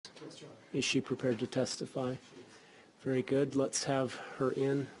Is she prepared to testify? Very good. Let's have her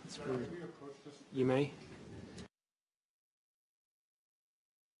in. You may.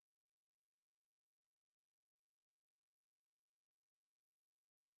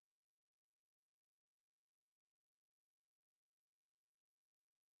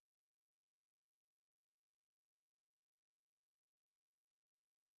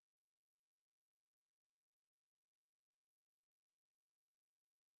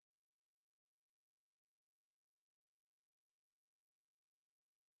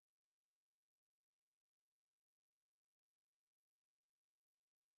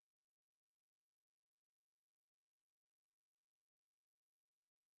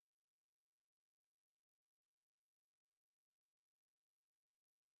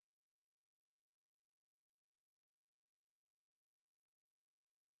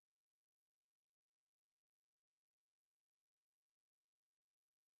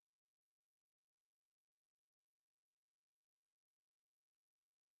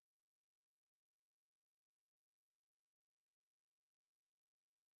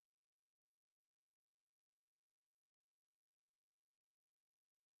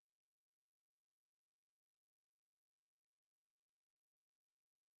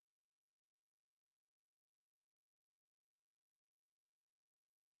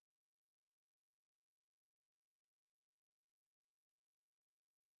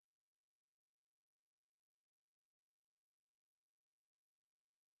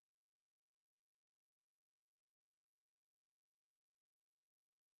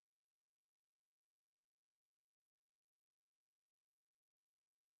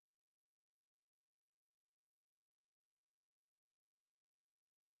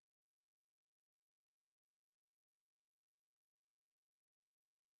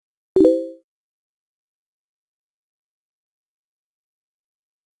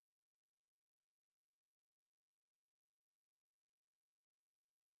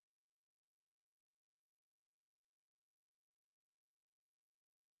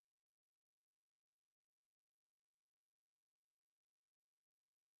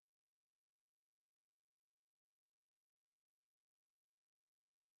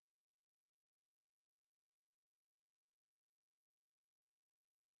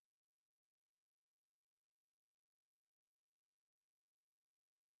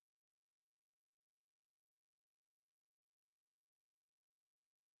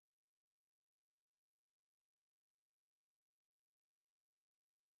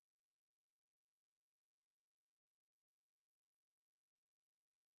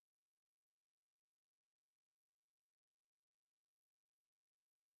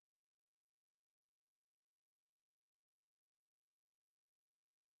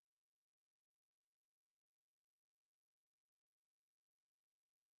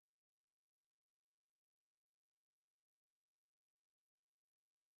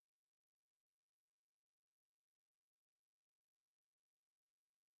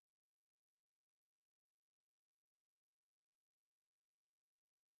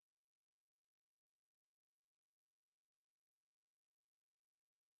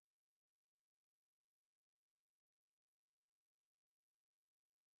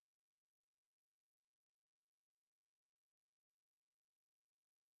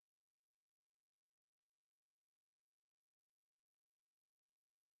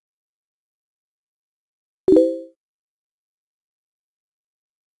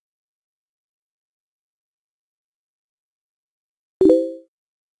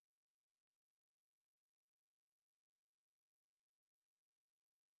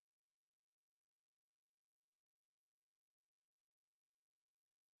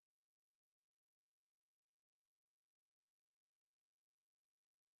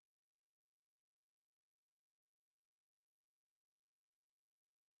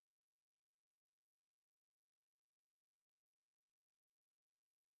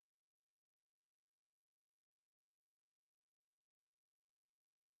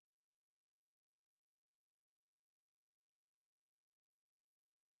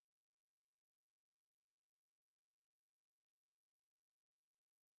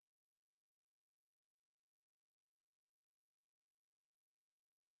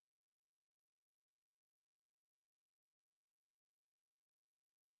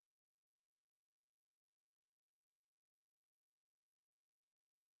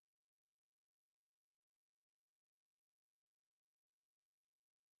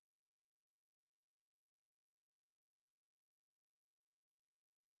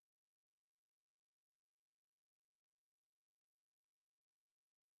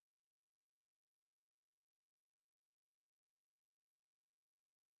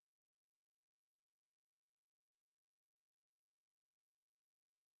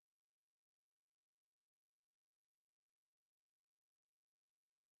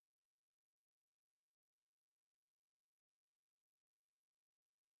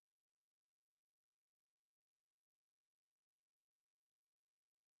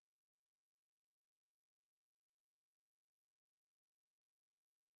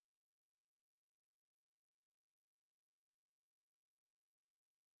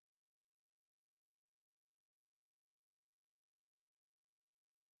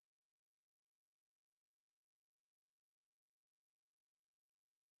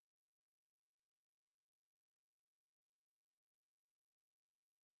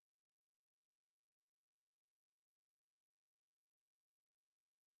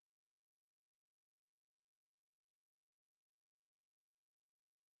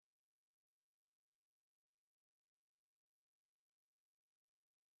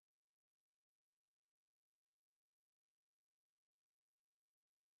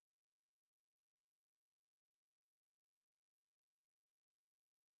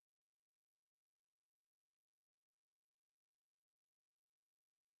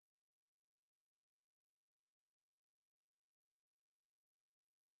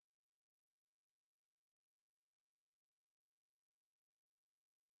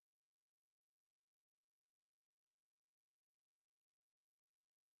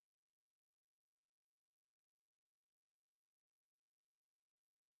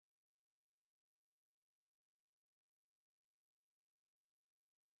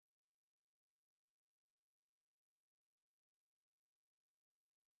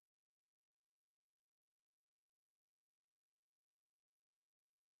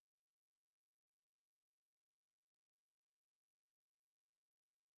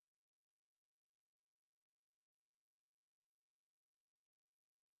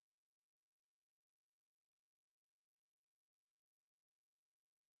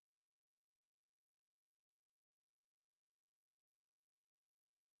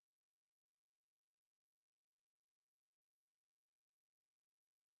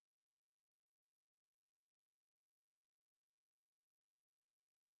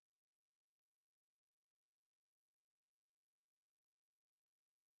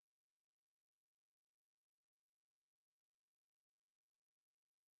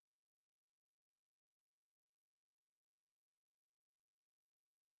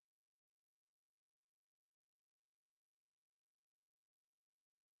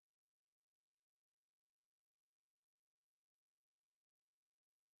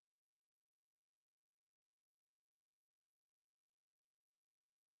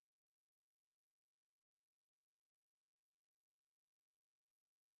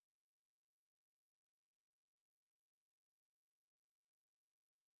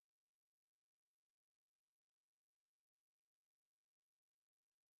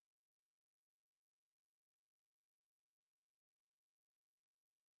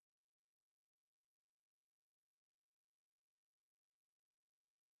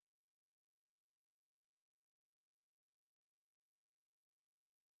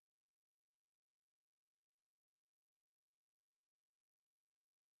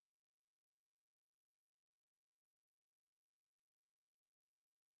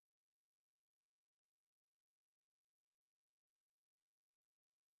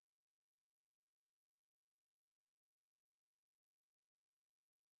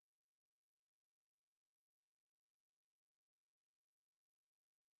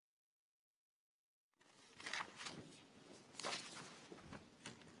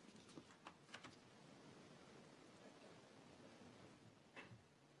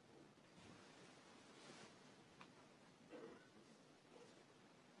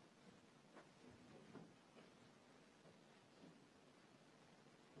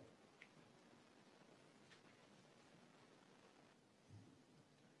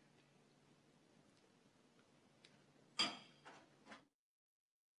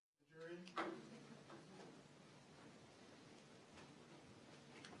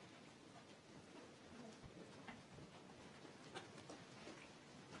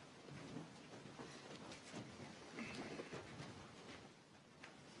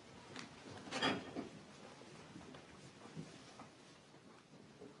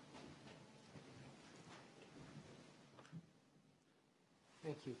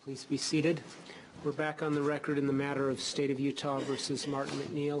 Thank you. Please be seated. We're back on the record in the matter of State of Utah versus Martin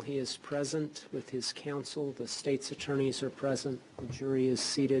MacNeill. He is present with his counsel. The state's attorneys are present. The jury is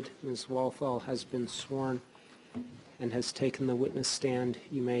seated. Ms. Walthall has been sworn and has taken the witness stand.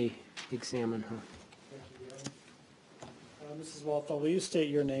 You may examine her. Thank you, Mrs. Walthall, will you state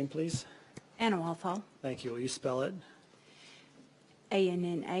your name, please? Anna Walthall, Thank you. Will you spell it?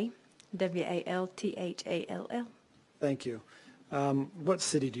 ANNA WALTHALL, Thank you. What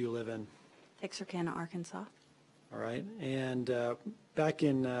city do you live in? Texarkana, Arkansas. All right. And back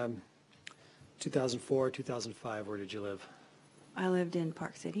in 2004, 2005, where did you live? I lived in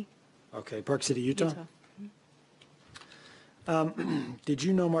Park City, Okay, Park City, Utah. Utah. Did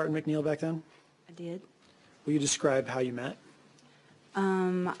you know Martin MacNeill back then? I did. Will you describe how you met?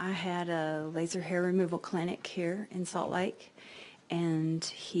 I had a laser hair removal clinic here in Salt Lake, and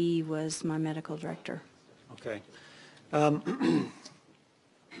he was my medical director. Okay.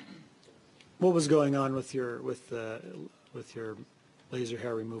 What was going on with your laser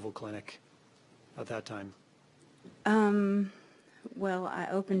hair removal clinic at that time? Well, I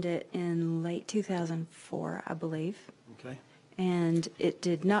opened it in late 2004, I believe, Okay. and it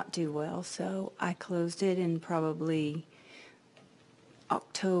did not do well, so I closed it in probably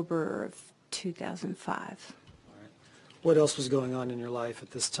October of 2005. All right. What else was going on in your life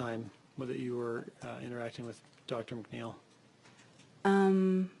at this time that you were interacting with Dr. MacNeill?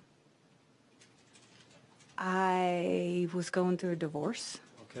 I was going through a divorce.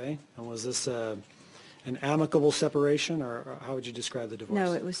 Okay. And was this an amicable separation, or how would you describe the divorce?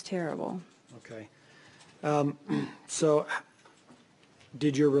 No, it was terrible. Okay. So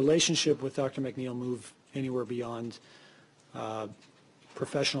did your relationship with Dr. MacNeill move anywhere beyond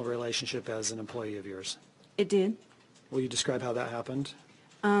professional relationship as an employee of yours? It did. Will you describe how that happened?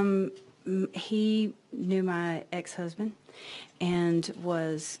 He knew my ex-husband and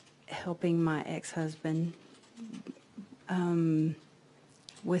was helping my ex-husband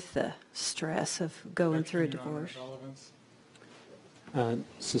with the stress of going through a divorce.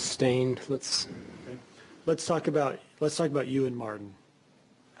 Sustained. Okay. Let's talk about you and Martin.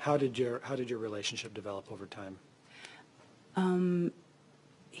 How did your relationship develop over time?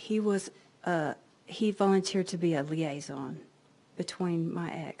 He volunteered to be a liaison between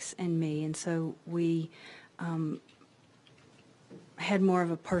my ex and me, and so we had more of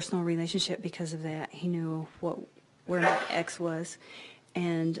a personal relationship because of that. He knew where my ex was,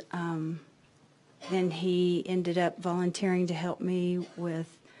 and then he ended up volunteering to help me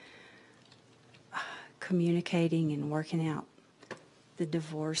with communicating and working out the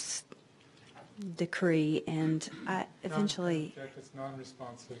divorce decree, and I eventually... It's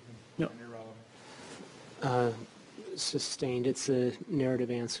non-responsive No. and irrelevant. Sustained. It's a narrative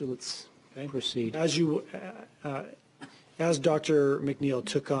answer. Let's proceed. As Dr. MacNeill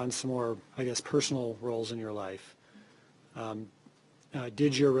took on some more, I guess, personal roles in your life,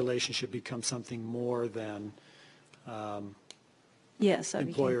 did your relationship become something more than Yes, I became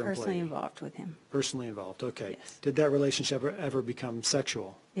employer-employee? personally involved with him. Personally involved, okay. Yes. Did that relationship ever become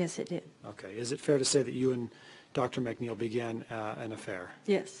sexual? Yes, it did. Okay. Is it fair to say that you and Dr. MacNeill began an affair?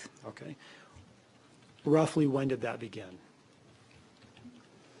 Yes. Okay. Roughly when did that begin?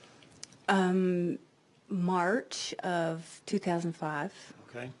 March of 2005.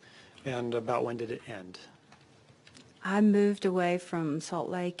 Okay. And about when did it end? I moved away from Salt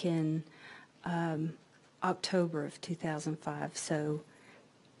Lake in October of 2005, so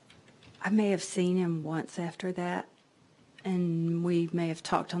I may have seen him once after that, and we may have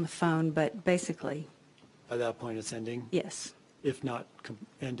talked on the phone, but basically, By that point, it's ending? yes. If not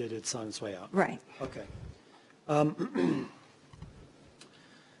ended, it's on its way out? Right. Okay.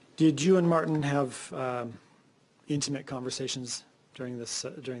 Did you and Martin have intimate conversations during this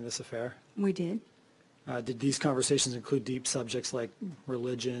affair? We did. Did these conversations include deep subjects like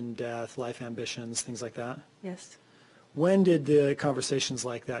religion, death, life ambitions, things like that? Yes. When did the conversations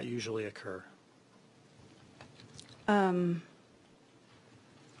like that usually occur?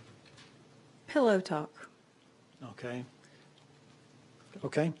 Pillow talk. Okay.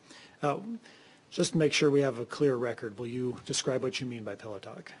 Okay. Just to make sure we have a clear record, will you describe what you mean by pillow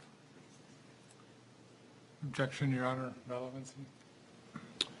talk? Objection, Your Honor. Relevancy.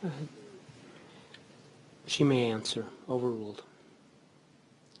 She may answer. Overruled.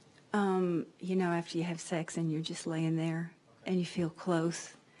 You know, after you have sex and you're just laying there and you feel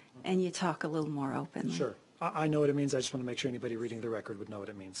close and you talk a little more openly. Sure. I know what it means. I just want to make sure anybody reading the record would know what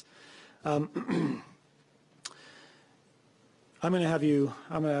it means. I'm going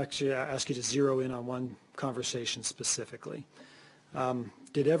to actually ask you to zero in on one conversation specifically.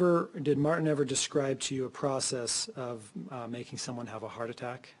 Did Martin ever describe to you a process of making someone have a heart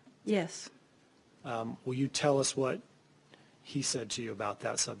attack? Yes. Will you tell us what he said to you about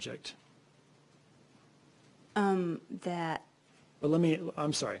that subject? That, But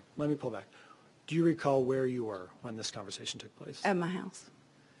I'm sorry, let me pull back. Do you recall where you were when this conversation took place? at my house.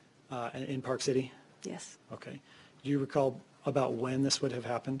 In Park City? Yes. Okay. Do you recall about when this would have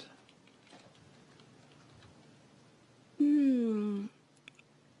happened?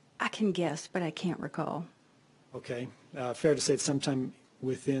 I can guess, but I can't recall. Okay. Fair to say it's sometime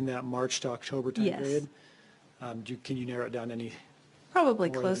within that March to October time Yes. period? Can you narrow it down any? Probably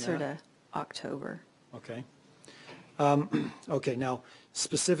More than closer that? to October. Okay. Okay, now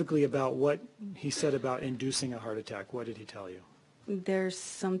specifically about what he said about inducing a heart attack, what did he tell you? There's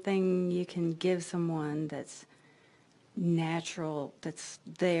something you can give someone that's natural, that's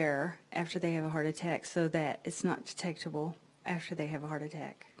there after they have a heart attack, so that it's not detectable after they have a heart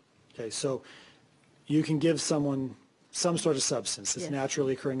attack. Okay, so you can give someone some sort of substance that's Yes.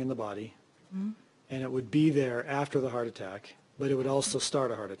 naturally occurring in the body, and it would be there after the heart attack, but it would also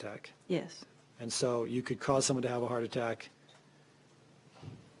start a heart attack. Yes. And so you could cause someone to have a heart attack,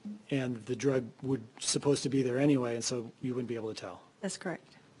 and the drug would supposed to be there anyway, and so you wouldn't be able to tell. That's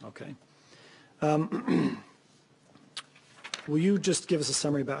correct. Okay. Will you just give us a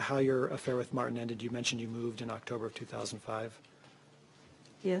summary about how your affair with Martin ended? You mentioned you moved in October of 2005.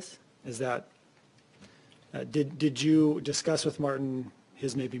 Yes. Is that, did you discuss with Martin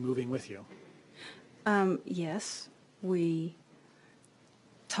his maybe moving with you? Yes, we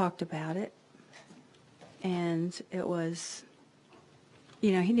talked about it, and it was,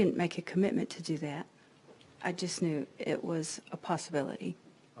 he didn't make a commitment to do that. I just knew it was a possibility.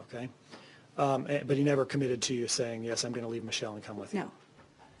 Okay. But he never committed to you saying, yes, I'm going to leave Michelle and come with you?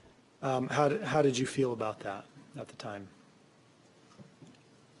 No. How did you feel about that at the time?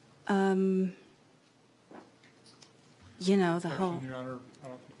 The whole, Objection, Your Honor. I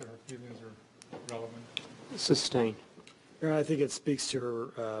don't think that her feelings are relevant. Sustained. Your Honor, I think it speaks to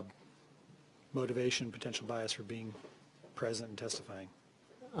her motivation, potential bias for being present and testifying.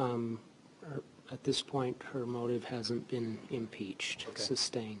 At this point, her motive hasn't been impeached. Okay.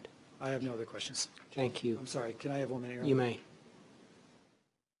 Sustained. I have no other questions. Thank you. I'm sorry, can I have 1 minute, Your Honor? You may.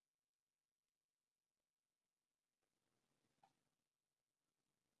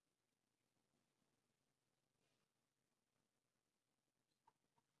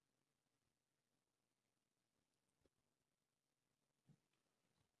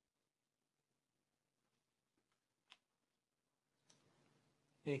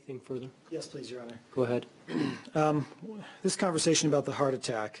 Anything further? Yes, please, Your Honor. Go ahead. This conversation about the heart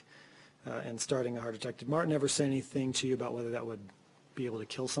attack and starting a heart attack, did Martin ever say anything to you about whether that would be able to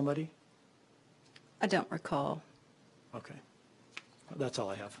kill somebody? I don't recall. Okay. That's all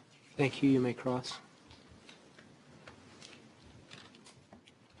I have. Thank you. You may cross.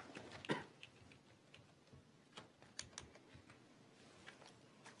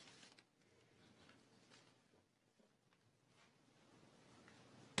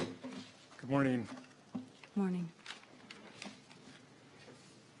 Good morning. Morning.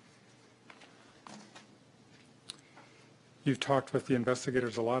 You've talked with the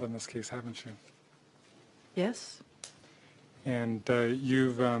investigators a lot in this case, haven't you? Yes. And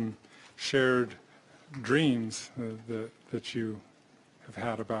you've shared dreams that you have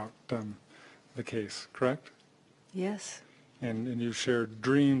had about the case, correct? Yes. And you shared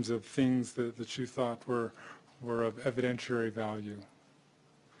dreams of things that you thought were of evidentiary value.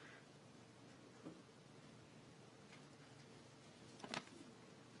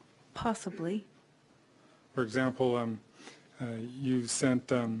 Possibly. For example, you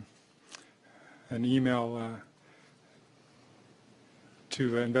sent an email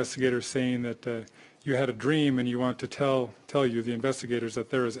to investigators saying that you had a dream and you want to tell you, the investigators,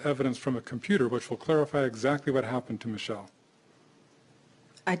 that there is evidence from a computer which will clarify exactly what happened to Michelle.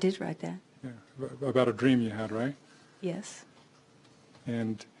 I did write that. Yeah, about a dream you had, right? Yes.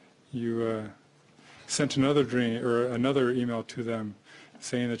 And you sent another dream or another email to them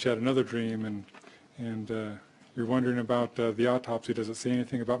saying that you had another dream, and you're wondering about the autopsy. Does it say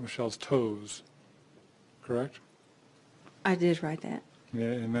anything about Michelle's toes? Correct? I did write that. Yeah,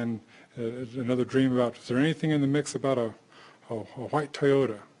 and then another dream about, is there anything in the mix about a white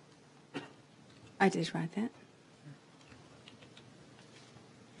Toyota? I did write that.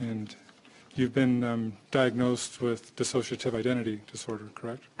 And you've been diagnosed with dissociative identity disorder,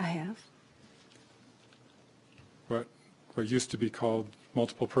 correct? I have. What used to be called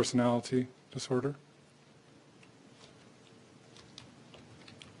multiple personality disorder?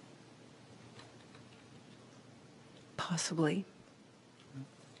 Possibly.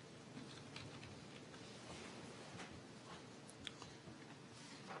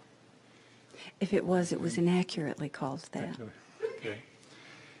 If it was inaccurately called that. Okay.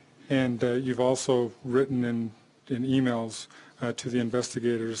 And you've also written in emails to the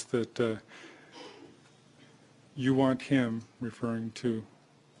investigators that you want him, referring to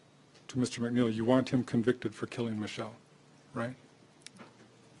Mr. MacNeill, you want him convicted for killing Michelle, right?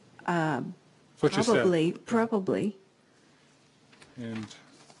 That's what you said. Probably. And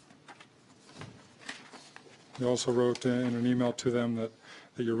you also wrote in an email to them that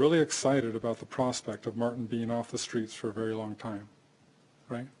you're really excited about the prospect of Martin being off the streets for a very long time,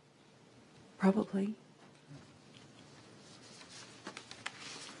 right? Probably.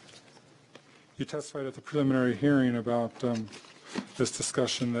 You testified at the preliminary hearing about this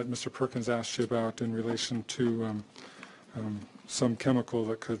discussion that Mr. Perkins asked you about in relation to some chemical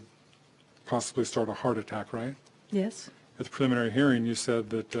that could possibly start a heart attack, right? Yes. At the preliminary hearing, you said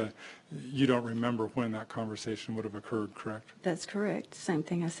that you don't remember when that conversation would have occurred, correct? That's correct. Same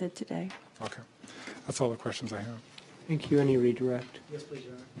thing I said today. Okay. That's all the questions I have. Thank you. Any redirect? Yes, please,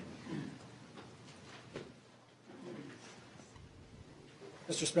 Your Honor.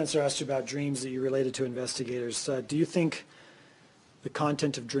 Mr. Spencer asked you about dreams that you related to investigators. Do you think the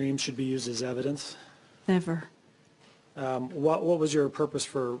content of dreams should be used as evidence? Never. What was your purpose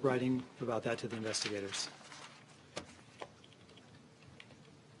for writing about that to the investigators?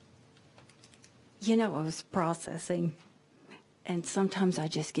 You know, I was processing, and sometimes I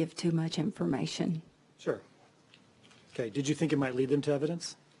just give too much information. Sure. Okay. Did you think it might lead them to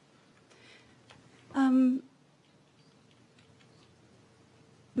evidence?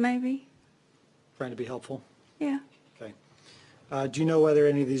 Maybe. Trying to be helpful? Yeah. Okay. Do you know whether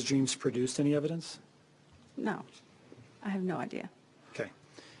any of these dreams produced any evidence? No. I have no idea. Okay.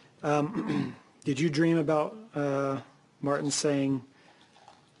 Did you dream about Martin saying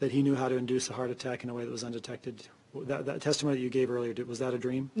that he knew how to induce a heart attack in a way that was undetected? That testimony that you gave earlier, was that a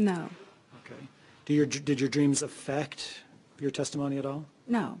dream? No. Okay. Did your dreams affect your testimony at all?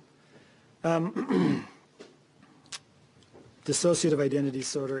 No. Dissociative identity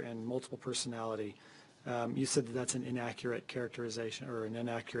disorder and multiple personality. You said that that's an inaccurate characterization or an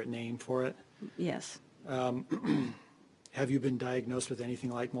inaccurate name for it. Yes. Have you been diagnosed with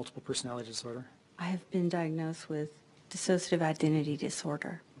anything like multiple personality disorder? I have been diagnosed with dissociative identity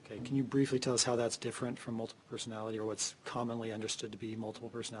disorder. Okay. Can you briefly tell us how that's different from multiple personality, or what's commonly understood to be multiple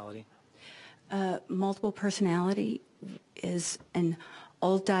personality? Multiple personality is an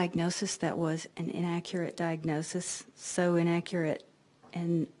old diagnosis that was an inaccurate diagnosis, so inaccurate,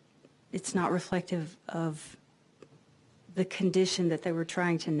 and it's not reflective of the condition that they were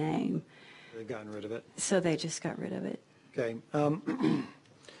trying to name. They've gotten rid of it. So they just got rid of it. Okay.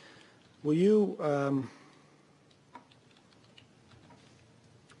 Will you,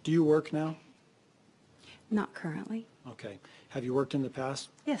 do you work now? Not currently. Okay. Have you worked in the past?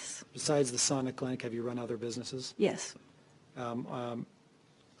 Yes. Besides the Sonic Clinic, have you run other businesses? Yes. What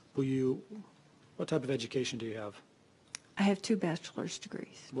type of education do you have? I have 2 bachelor's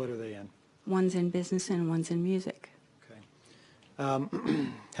degrees. What are they in? One's in business and one's in music. Okay.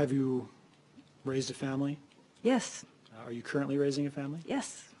 Have you raised a family? Yes. Are you currently raising a family?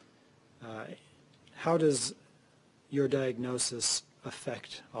 Yes. How does your diagnosis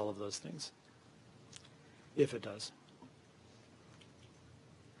affect all of those things, if it does?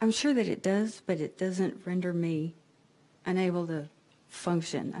 I'm sure that it does, but it doesn't render me unable to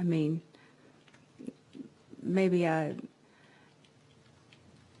function. I mean, maybe I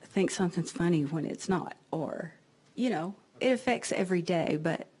think something's funny when it's not, or, you know, it affects every day,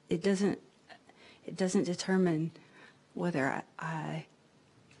 but it doesn't determine whether I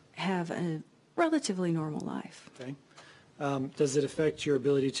have a relatively normal life. Okay. Does it affect your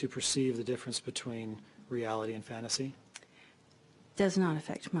ability to perceive the difference between reality and fantasy? Does not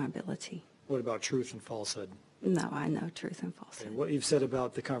affect my ability. What about truth and falsehood? No, I know truth and Okay. falsehood. What you've said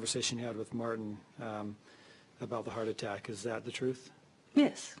about the conversation you had with Martin about the heart attack, is that the truth?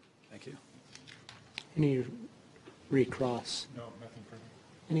 Yes. Thank you. Any recross? No, nothing further.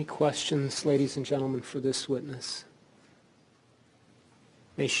 Any questions, ladies and gentlemen, for this witness?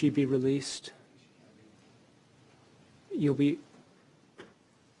 May she be released? You'll be...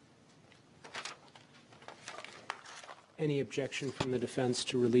 Any objection from the defense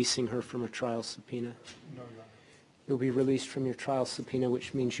to releasing her from a trial subpoena? No, Your Honor. You'll be released from your trial subpoena,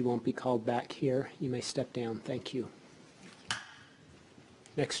 which means you won't be called back here. You may step down. Thank you.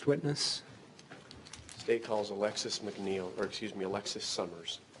 Next witness. State calls Alexis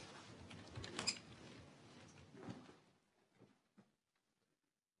Somers.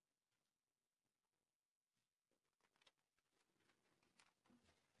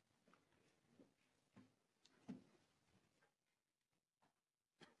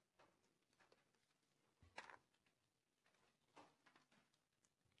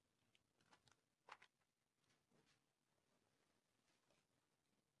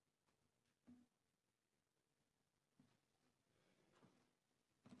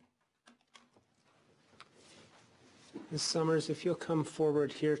 Ms. Somers, if you'll come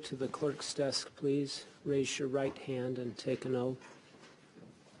forward here to the clerk's desk, please. Raise your right hand and take an oath.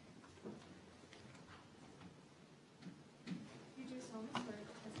 You do solemnly swear that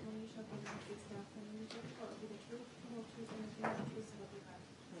the testimony you shall give in this case now and in the court will be the truth, the whole truth, and nothing but the truth, so help you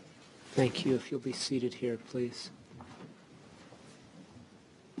God. Thank you. If you'll be seated here, please.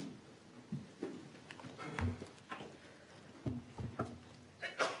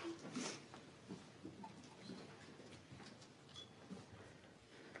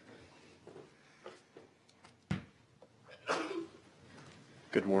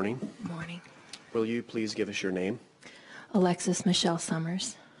 Good morning. Morning. Will you please give us your name? Alexis Michelle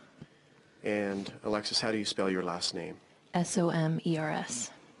Somers, And Alexis, how do you spell your last name?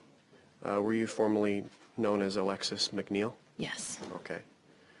 Somers. Were you formerly known as Alexis MacNeill? Yes. Okay.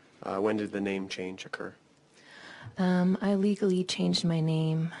 When did the name change occur? I legally changed my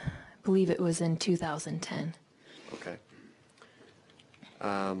name, I believe it was in 2010. Okay.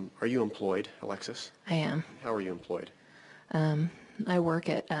 Are you employed, Alexis? I am. How are you employed? I work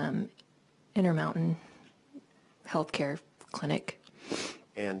at Intermountain Healthcare Clinic.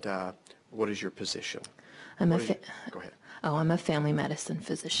 And what is your position? I'm a What is Go ahead. I'm a family medicine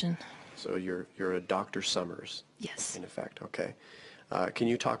physician. So you're a Dr. Somers, Yes. in effect. Okay. Can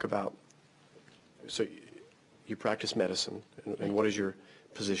you talk about, so you practice medicine, and what is your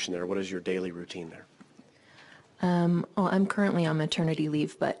position there? What is your daily routine there? Well, I'm currently on maternity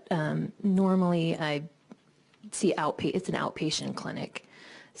leave, but normally I see it's an outpatient clinic,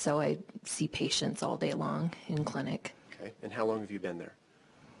 so I see patients all day long in clinic. Okay. And how long have you been there?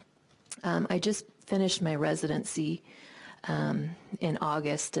 I just finished my residency in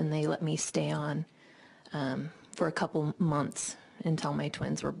August, and they let me stay on for a couple months until my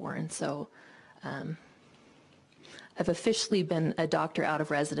twins were born. So I've officially been a doctor out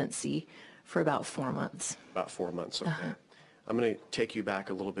of residency for about 4 months. About 4 months, okay. I'm going to take you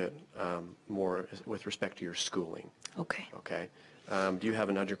back a little bit more with respect to your schooling, Okay, okay? Do you have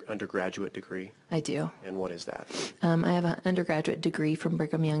an undergraduate degree, I do. and what is that? I have an undergraduate degree from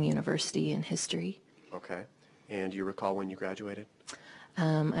Brigham Young University in history. Okay. And do you recall when you graduated?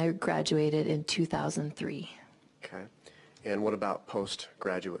 I graduated in 2003. Okay. And what about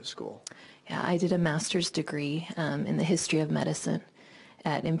postgraduate school? Yeah, I did a master's degree in the history of medicine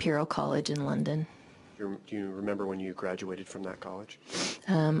at Imperial College in London. Do you remember when you graduated from that college?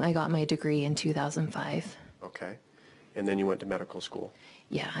 I got my degree in 2005. Okay. And then you went to medical school?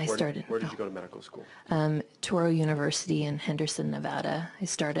 Yeah, I Where started. Where did you go to medical school? Toro University in Henderson, Nevada. I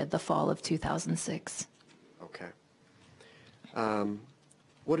started the fall of 2006. Okay.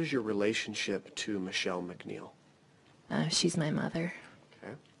 What is your relationship to Michelle MacNeill? She's my mother.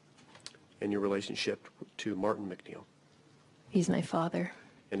 Okay. And your relationship to Martin MacNeill? He's my father.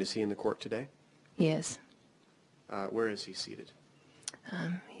 And is he in the court today? He is. Where is he seated?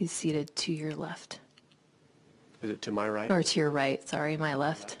 He's seated to your left. Is it to my right? Or to your right, sorry, my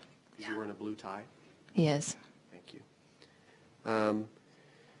left. Is he wearing a blue tie? He is. Thank you.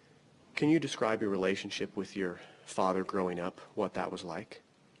 Can you describe your relationship with your father growing up, what that was like?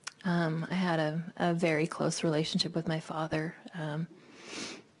 I had a very close relationship with my father.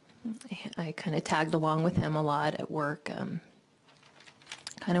 I kind of tagged along with him a lot at work.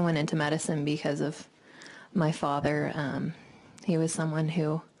 Kind of went into medicine because of my father. He was someone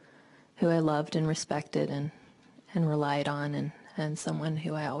who I loved and respected and relied on, and someone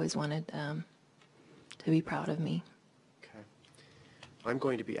who I always wanted to be proud of me. Okay. I'm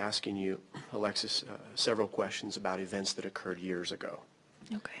going to be asking you, Alexis, several questions about events that occurred years ago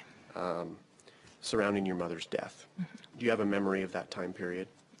Okay. surrounding your mother's death. Do you have a memory of that time period?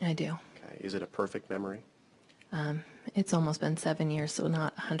 I do. Okay. Is it a perfect memory? It's almost been 7 years, so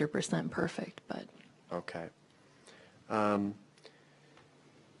not 100% perfect, but Okay.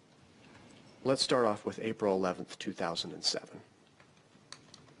 Let's start off with April 11th, 2007.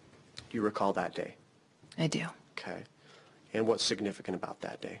 Do you recall that day? I do. Okay. And what's significant about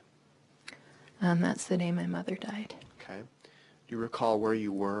that day? That's the day my mother died. Okay. Do you recall where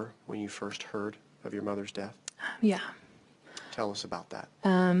you were when you first heard of your mother's death? Yeah. Tell us about that.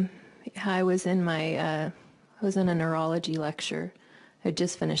 I was in I was in a neurology lecture. I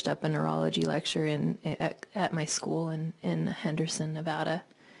just finished up a neurology lecture at my school in Henderson, Nevada,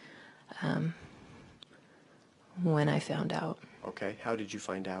 when I found out. Okay. How did you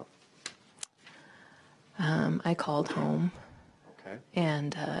find out? I called home, Okay.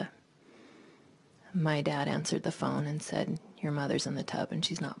 and my dad answered the phone and said, "Your mother's in the tub and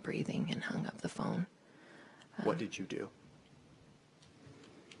she's not breathing," and hung up the phone. What did you do?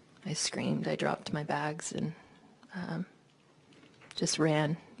 I screamed. I dropped my bags and just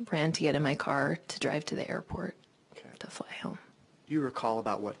ran to get in my car to drive to the airport. Okay. to fly home. Do you recall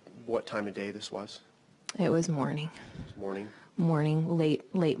about what time of day this was? It was morning, Morning?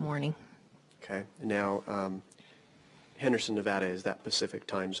 late morning. Okay. Now, Henderson, Nevada, is that Pacific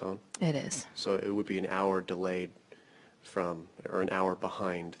time zone? It is. So it would be an hour delayed from, or an hour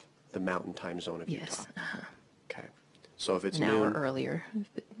behind the mountain time zone of Utah? Yes. Okay. So if it's An noon... hour earlier.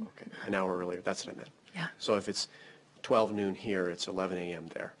 Okay, an hour earlier, that's what I meant. Yeah. So if it's 12 noon here, it's 11 a.m.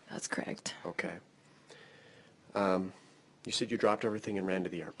 there. That's correct. Okay. You said you dropped everything and ran to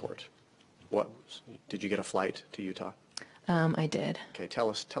the airport. Did you get a flight to Utah? I did. Okay, tell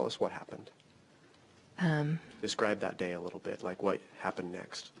us what happened. Describe that day a little bit, like what happened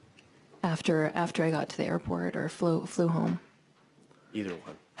next. After I got to the airport or flew home. Either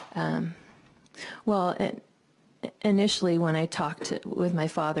one. Well, initially when I talked with my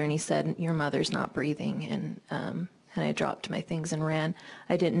father and he said, "Your mother's not breathing," and I dropped my things and ran.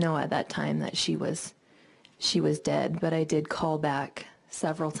 I didn't know at that time that she was dead, but I did call back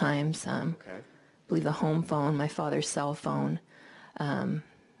several times. Okay. I believe the home phone, my father's cell phone.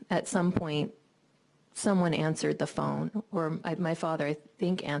 At some point, someone answered the phone, or my father, I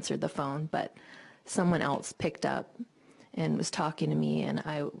think, answered the phone, but someone else picked up and was talking to me, and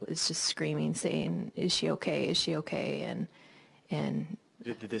I was just screaming, saying, "Is she okay? Is she okay?" And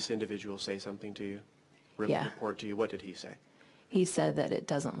Did this individual say something to you? Yeah. Report to you? What did he say? he said that it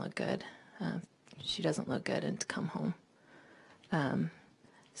doesn't look good. She doesn't look good, and to come home.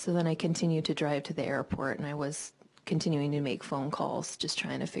 So then I continued to drive to the airport, and I was continuing to make phone calls, just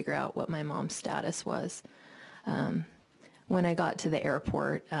trying to figure out what my mom's status was. When I got to the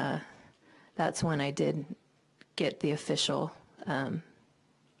airport, that's when I did get the official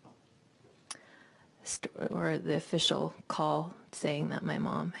the official call saying that my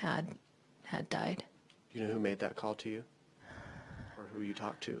mom had died. Do you know who made that call to you? Or who you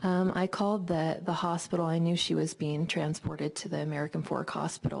talked to? I called the hospital. I knew she was being transported to the American Fork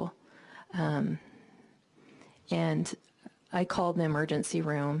Hospital. And I called the emergency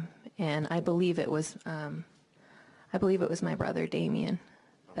room, and I believe it was my brother Damien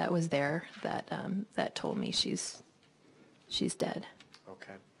that was there that told me she's dead.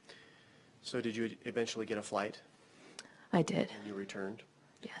 Okay. So did you eventually get a flight I did. and you returned?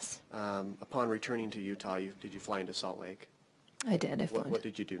 Yes, Upon returning to Utah, did you fly into Salt Lake? I did. I What phoned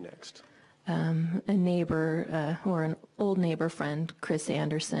did you do next? a neighbor or an old neighbor friend, Chris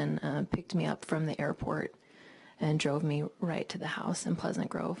Anderson, picked me up from the airport and drove me right to the house in Pleasant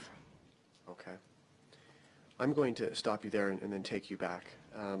Grove. Okay. I'm going to stop you there and then take you back.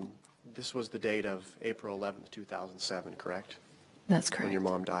 This was the date of April 11th, 2007, correct? That's correct. When your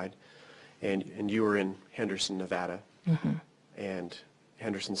mom died. And you were in Henderson, Nevada. Mm-hmm. And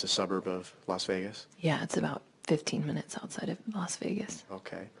Henderson's a suburb of Las Vegas? Yeah, it's about 15 minutes outside of Las Vegas.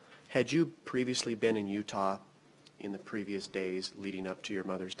 Okay. Had you previously been in Utah in the previous days leading up to your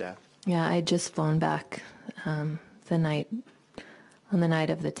mother's death? Yeah, I had just flown back on the night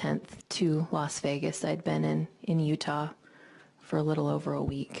of the 10th to Las Vegas. I'd been in Utah for a little over a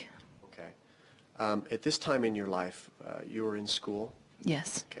week. Okay. At this time in your life, you were in school?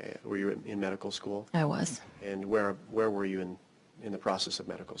 Yes, Okay. Were you in medical school? I was. And where were you in the process of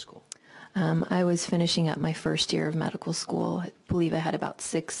medical school? I was finishing up my first year of medical school. I believe I had about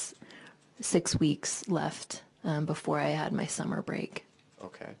six weeks left before I had my summer break.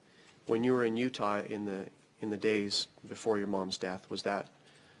 Okay. When you were in Utah in the days before your mom's death, was that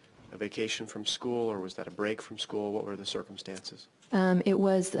a vacation from school or was that a break from school? What were the circumstances? It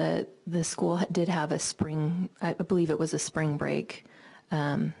was the school did have a spring, I believe it was a spring break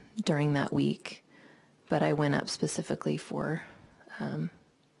during that week, but I went up specifically for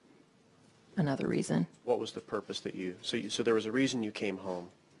another reason. What was the purpose that so there was a reason you came home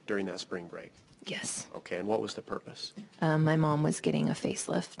during that spring break? Yes. Okay, and what was the purpose? My mom was getting a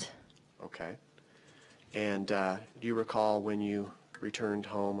facelift. Okay. And do you recall when you returned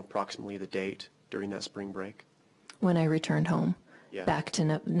home, approximately the date during that spring break? When I returned home, Yeah. back to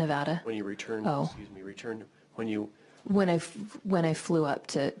Nevada. When you returned, Oh. when you, When I flew up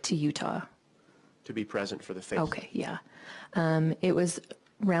to Utah. to be present for the face. Okay, yeah. It was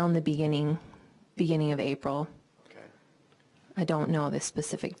around the beginning of April. Okay. I don't know the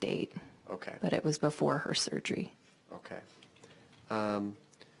specific date, Okay. but it was before her surgery. Okay.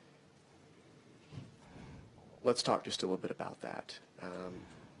 Let's talk just a little bit about that.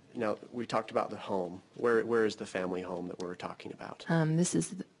 Now, we talked about the home. Where is the family home that we're talking about? This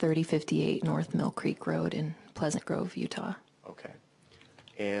is 3058 North Mill Creek Road in Pleasant Grove, Utah. Okay.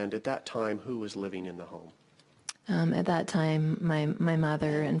 And at that time, who was living in the home? At that time, my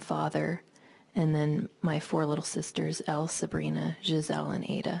mother and father, and then my 4 little sisters, Elle, Sabrina, Giselle, and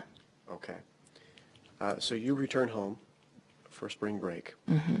Ada. Okay. So you return home for spring break.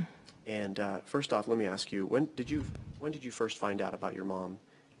 And first off, let me ask you, when did you first find out about your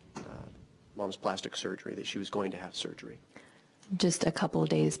mom's plastic surgery, that she was going to have surgery? Just a couple of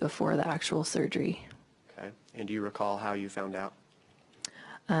days before the actual surgery. Okay. And do you recall how you found out?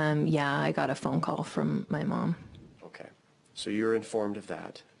 Yeah, I got a phone call from my mom. Okay. So you're informed of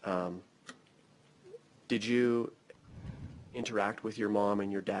that. Did you interact with your mom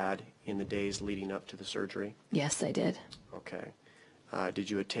and your dad in the days leading up to the surgery? Yes, I did. Okay. Did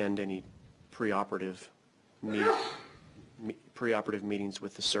you attend any preoperative meetings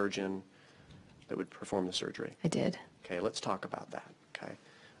with the surgeon that would perform the surgery? I did. Okay, let's talk about that. Okay.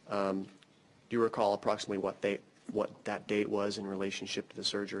 Do you recall approximately what that date was in relationship to the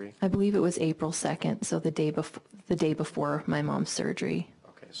surgery? I believe it was April 2nd, so the day before my mom's surgery.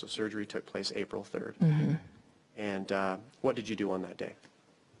 Okay, so surgery took place April 3rd. And what did you do on that day?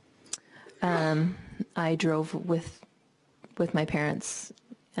 I drove with my parents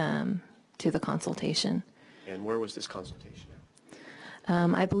to the consultation. And where was this consultation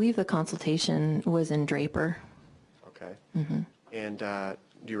at? I believe the consultation was in Draper. Okay. And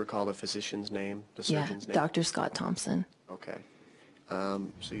do you recall the physician's name, the Yeah, surgeon's name? Dr. Scott Thompson. Okay.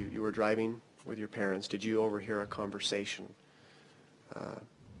 So you were driving with your parents. Did you overhear a conversation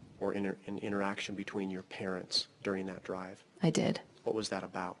or an interaction between your parents during that drive? I did. What was that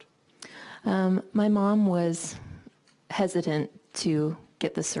about? My mom was hesitant to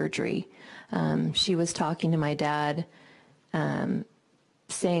get the surgery. She was talking to my dad,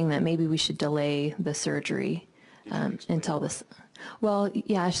 saying that maybe we should delay the surgery until this. Well,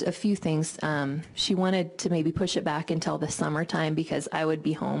 yeah, a few things. She wanted to maybe push it back until the summertime because I would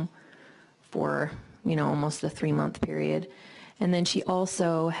be home for, almost a 3-month period. And then she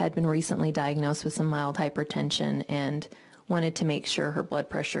also had been recently diagnosed with some mild hypertension and wanted to make sure her blood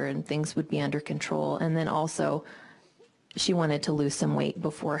pressure and things would be under control. And then also she wanted to lose some weight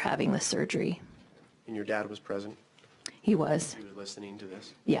before having the surgery. And your dad was present? He was. He was listening to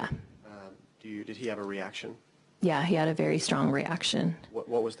this? Yeah. Did he have a reaction? Yeah, he had a very strong reaction.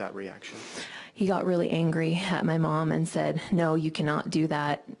 What was that reaction? He got really angry at my mom and said, "No, you cannot do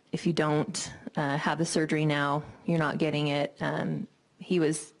that. If you don't have the surgery now, you're not getting it." He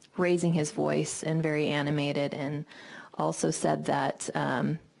was raising his voice and very animated, and also said that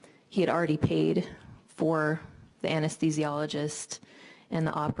he had already paid for the anesthesiologist and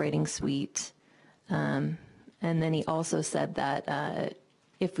the operating suite. And then he also said that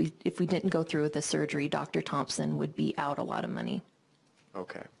if we didn't go through with the surgery, Dr. Thompson would be out a lot of money.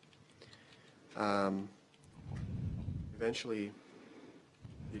 Okay. Eventually,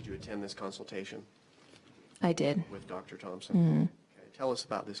 did you attend this consultation I did. with Dr. Thompson? Okay. Tell us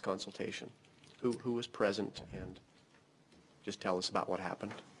about this consultation. Who was present, and just tell us about what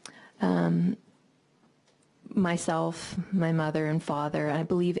happened. Myself, my mother and father, and I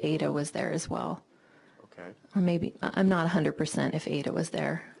believe Ada was there as well. Okay. Or maybe, I'm not 100% if Ada was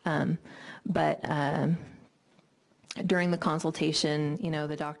there. But during the consultation,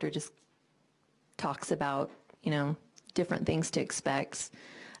 the doctor just talks about, different things to expect.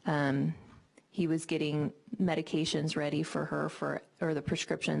 He was getting medications ready for her or the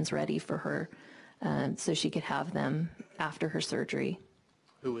prescriptions ready for her so she could have them after her surgery.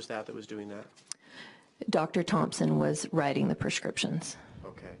 Who was that was doing that? Dr. Thompson was writing the prescriptions.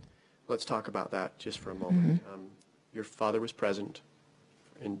 Okay. Let's talk about that just for a moment. Your father was present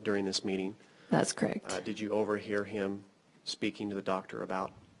during this meeting. That's correct. Did you overhear him speaking to the doctor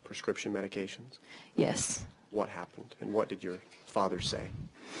about prescription medications? Yes. What happened, and what did your father say?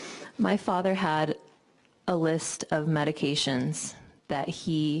 My father had a list of medications that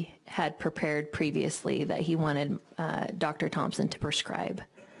he had prepared previously that he wanted Dr. Thompson to prescribe.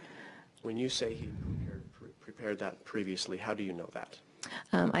 When you say he prepared that previously, how do you know that?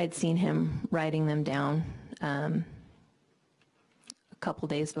 I had seen him writing them down a couple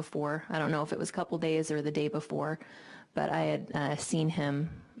days before. I don't know if it was a couple days or the day before, but I had seen him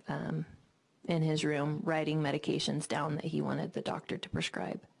in his room writing medications down that he wanted the doctor to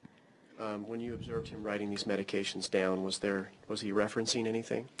prescribe. When you observed him writing these medications down, was he referencing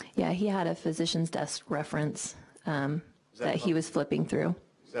anything? Yeah, he had a physician's desk reference that he was flipping through.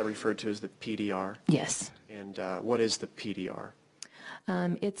 Is that referred to as the PDR? Yes. And what is the PDR?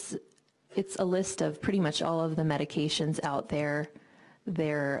 It's a list of pretty much all of the medications out there,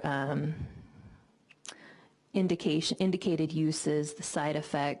 their indicated uses, the side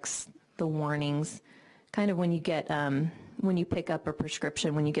effects, the warnings. Kind of when you get when you pick up a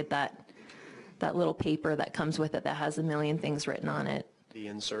prescription, when you get that little paper that comes with it that has a million things written on it. The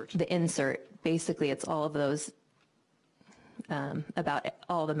insert? The insert. Basically, it's all of those about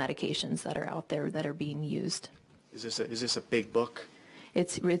all the medications that are out there that are being used. Is this a big book?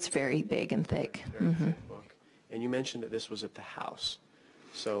 It's very big and thick. Very thick book. And you mentioned that this was at the house.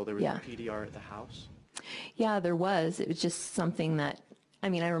 So there was Yeah. a PDR at the house? Yeah, there was. It was just something that, I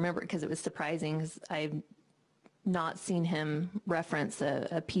mean, I remember it because it was surprising because I've not seen him reference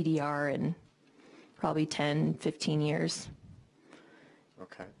a PDR in probably 10, 15 years.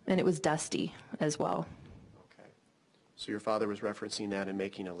 Okay. And it was dusty as well. Okay. So your father was referencing that and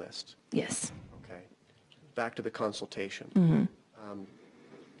making a list? Yes. Okay. Back to the consultation. Mm-hmm.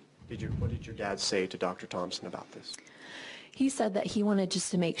 What did your dad say to Dr. Thompson about this? He said that he wanted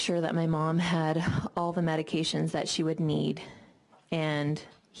just to make sure that my mom had all the medications that she would need, and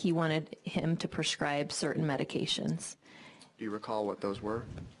he wanted him to prescribe certain medications. Do you recall what those were?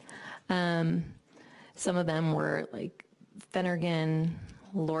 Some of them were like Phenergan,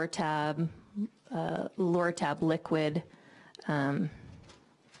 Lortab, Lortab liquid, and,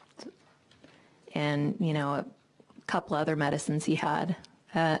 you know, a couple other medicines he had.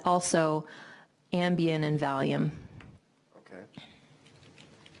 Also Ambien and Valium. Okay.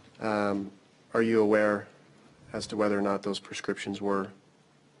 Are you aware as to whether or not those prescriptions were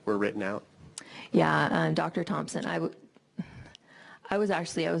written out? Yeah, Dr. Thompson, I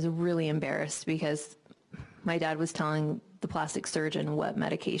was really embarrassed because my dad was telling the plastic surgeon what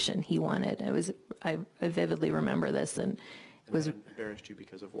medication he wanted. I vividly remember this, and it was. That embarrassed you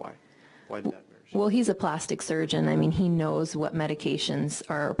because of why? Why did that embarrass you? Well, he's a plastic surgeon. I mean, he knows what medications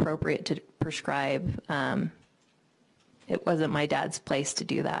are appropriate to prescribe. It wasn't my dad's place to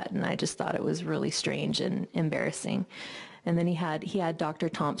do that, and I just thought it was really strange and embarrassing. And then he had Dr.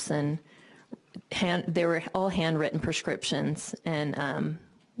 Thompson. They were all handwritten prescriptions, and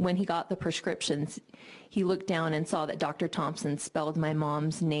when he got the prescriptions, he looked down and saw that Dr. Thompson spelled my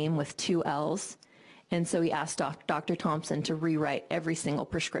mom's name with 2 L's. And so he asked Dr. Thompson to rewrite every single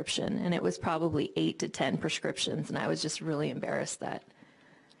prescription, and it was probably 8 to 10 prescriptions, and I was just really embarrassed that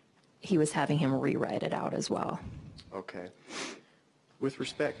he was having him rewrite it out as well. Okay. With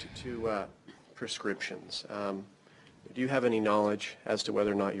respect to prescriptions, do you have any knowledge as to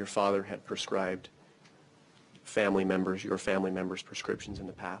whether or not your father had prescribed your family members' prescriptions in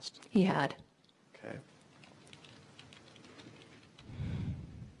the past? He had. Okay.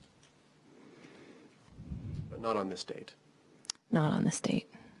 But not on this date? Not on this date.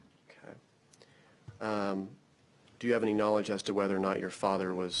 Okay. Do you have any knowledge as to whether or not your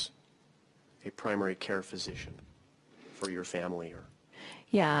father was a primary care physician for your family? Or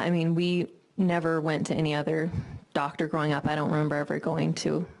Yeah, I mean, we never went to any other doctor growing up. I don't remember ever going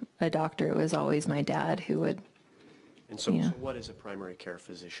to a doctor. It was always my dad who would. And so, Yeah. so what is a primary care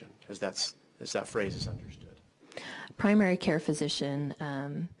physician, as that phrase is understood? Primary care physician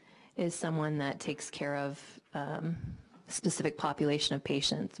is someone that takes care of a specific population of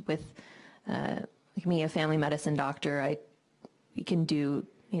patients. With like me, a family medicine doctor, we can do,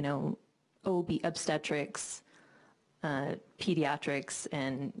 you know, obstetrics, pediatrics,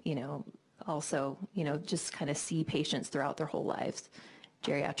 and, you know, also, you know, just kind of see patients throughout their whole lives.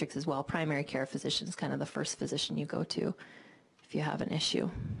 Geriatrics as well. Primary care physician is kind of the first physician you go to if you have an issue.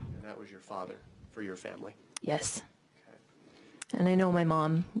 And that was your father for your family? Yes. Okay. And I know my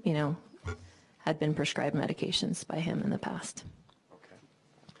mom, you know, had been prescribed medications by him in the past.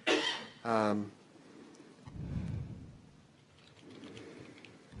 Okay.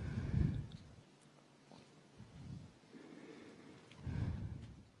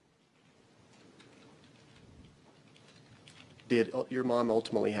 Did your mom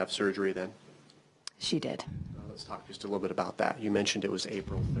ultimately have surgery then? She did. Let's talk just a little bit about that. You mentioned it was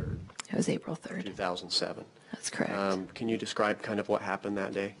April 3rd, It was April 3rd. 2007. That's correct. Can you describe kind of what happened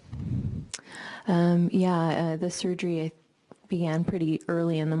that day? The surgery began pretty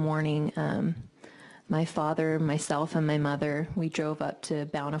early in the morning. My father, myself, and my mother, we drove up to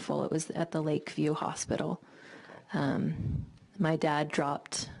Bountiful. It was at the Lakeview Hospital. My dad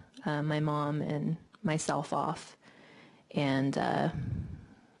dropped my mom and myself off, and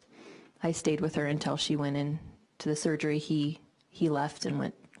I stayed with her until she went into the surgery. He left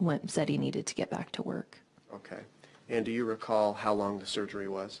and said he needed to get back to work. Okay. And do you recall how long the surgery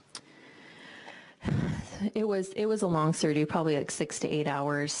was? It was a long surgery, probably like 6 to 8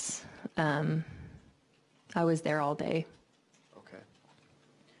 hours. I was there all day. Okay.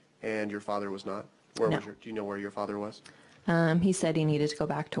 And your father was not? Where No. was do you know where your father was? He said he needed to go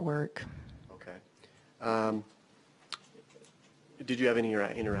back to work. Okay. Did you have any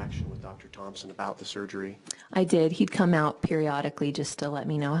interaction with Dr. Thompson about the surgery? I did. He'd come out periodically just to let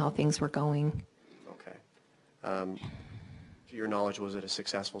me know how things were going. Okay. To your knowledge, was it a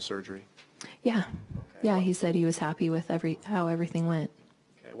successful surgery? Yeah. Okay. Yeah, he said he was happy with how everything went.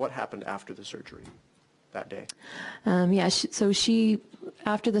 Okay. What happened after the surgery that day? Yeah, so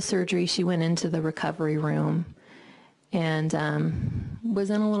after the surgery, she went into the recovery room and was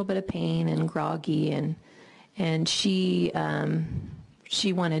in a little bit of pain and groggy, and she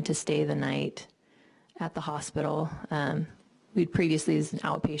wanted to stay the night at the hospital. We'd previously, as an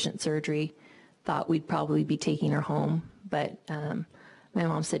outpatient surgery, thought we'd probably be taking her home, but my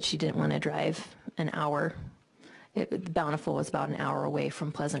mom said she didn't want to drive an hour. Bountiful was about an hour away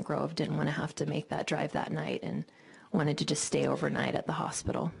from Pleasant Grove, didn't want to have to make that drive that night, and wanted to just stay overnight at the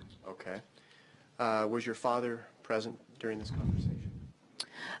hospital. Okay. Was your father present during this conversation?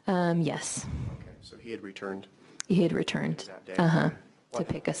 Yes, Okay, so he had returned that day. to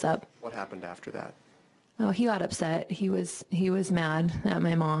pick us up. What happened after that? Oh, he got upset. He was mad at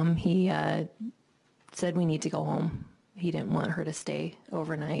my mom. He said we need to go home. He didn't want her to stay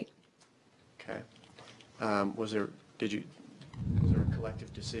overnight. Okay. Was there a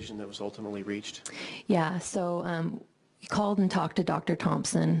collective decision that was ultimately reached? Yeah, so we called and talked to Dr.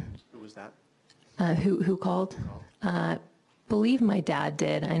 Thompson. Who was that? Who called? Believe my dad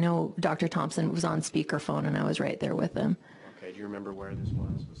did. I know Dr. Thompson was on speakerphone, and I was right there with him. Okay, do you remember where this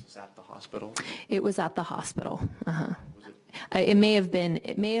was? Was this at the hospital? It was at the hospital. Was it? It may have been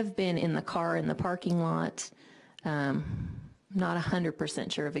in the car in the parking lot. Not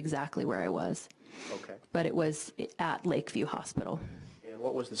 100% sure of exactly where I was, Okay. but it was at Lakeview Hospital. And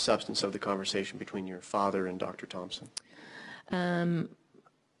what was the substance of the conversation between your father and Dr. Thompson?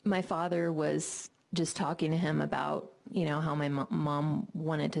 My father was just talking to him about, how my mom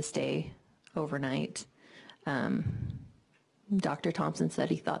wanted to stay overnight. Dr. Thompson said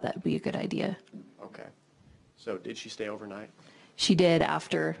he thought that would be a good idea. Okay. So did she stay overnight? She did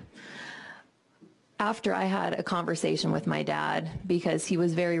after I had a conversation with my dad, because he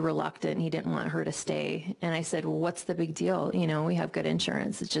was very reluctant. He didn't want her to stay. And I said, well, what's the big deal? We have good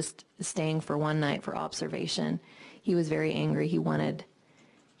insurance. It's just staying for one night for observation. He was very angry. He wanted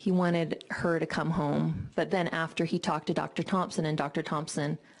her to come home. But then after he talked to Dr. Thompson, and Dr.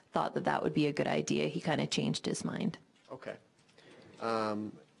 Thompson thought that would be a good idea, he kind of changed his mind. Okay.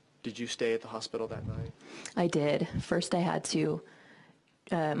 Did you stay at the hospital that night? I did. First I had to.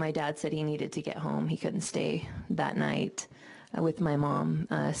 My dad said he needed to get home. He couldn't stay that night with my mom.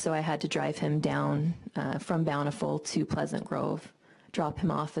 So I had to drive him down from Bountiful to Pleasant Grove, drop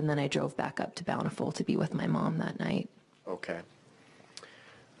him off, and then I drove back up to Bountiful to be with my mom that night. Okay.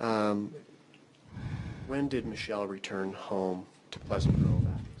 When did Michelle return home to Pleasant Grove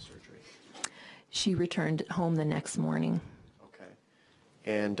after the surgery? She returned home the next morning. Okay.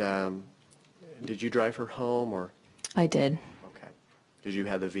 And did you drive her home, or? I did. Okay. Did you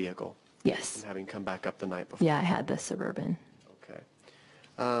have the vehicle? Yes. And having come back up the night before? Yeah, I had the Suburban. Okay.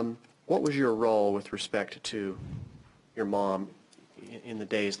 What was your role with respect to your mom in the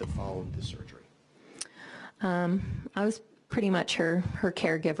days that followed the surgery? I was pretty much her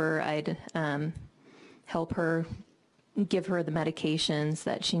caregiver. I'd help her, give her the medications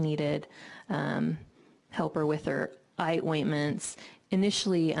that she needed, help her with her eye ointments.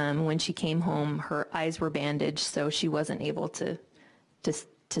 Initially, when she came home, her eyes were bandaged, so she wasn't able to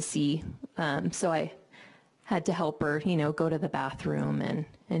see. So I had to help her, go to the bathroom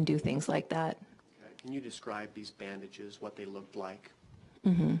and do things like that. Okay. Can you describe these bandages, what they looked like?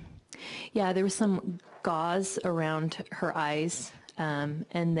 Mm-hmm. Yeah, there was some gauze around her eyes, and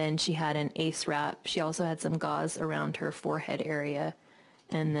then she had an ACE wrap. She also had some gauze around her forehead area,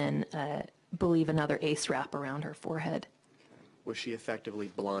 and then believe another ACE wrap around her forehead. Was she effectively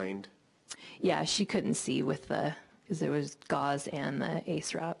blind? Yeah, she couldn't see because there was gauze and the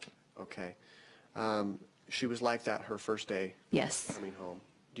ACE wrap. Okay. She was like that her first day Yes. coming home.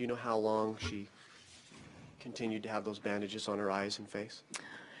 Do you know how long she continued to have those bandages on her eyes and face?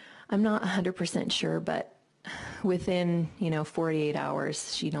 I'm not 100% sure, but within, 48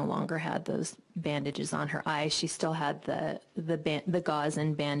 hours, she no longer had those bandages on her eyes. She still had the gauze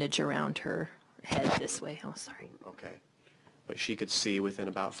and bandage around her head this way. Oh, sorry. Okay. But she could see within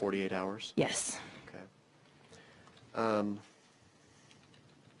about 48 hours? Yes. Okay.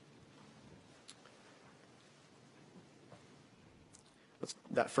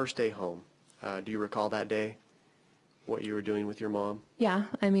 That first day home, do you recall that day? What you were doing with your mom? Yeah,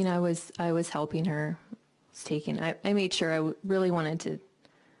 I mean, I was helping her. I made sure I really wanted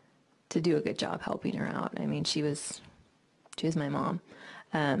to do a good job helping her out. I mean, she was my mom.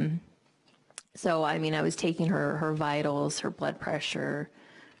 So, I mean, I was taking her vitals, her blood pressure,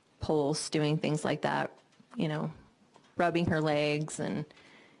 pulse, doing things like that, rubbing her legs. And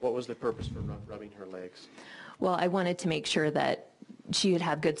what was the purpose for rubbing her legs? well, I wanted to make sure that she would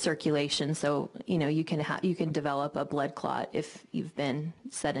have good circulation. So, you can develop a blood clot if you've been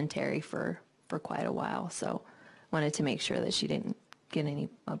sedentary for quite a while. So wanted to make sure that she didn't get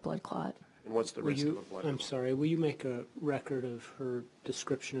a blood clot. And what's the Will risk of a you, blood I'm clot? sorry, will you make a record of her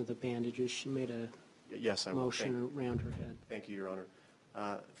description of the bandages? She made a Yes, I will. motion around her head. Thank you, Your Honor.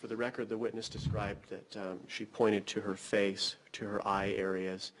 For the record, the witness described that she pointed to her face, to her eye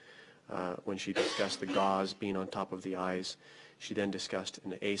areas, when she discussed the gauze being on top of the eyes. She then discussed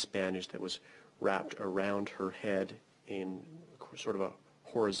an ace bandage that was wrapped around her head in sort of a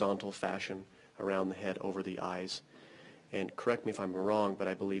horizontal fashion around the head over the eyes. And correct me if I'm wrong, but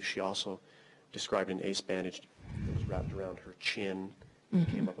I believe she also described an ace bandage that was wrapped around her chin and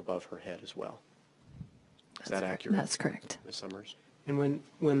came up above her head as well. Is that accurate? That's correct. Ms. Somers? And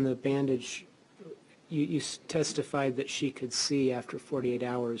when the bandage, you testified that she could see after 48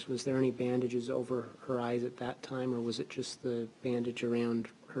 hours. Was there any bandages over her eyes at that time, or was it just the bandage around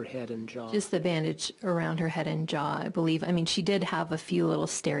her head and jaw? Just the bandage around her head and jaw, I believe. I mean, she did have a few little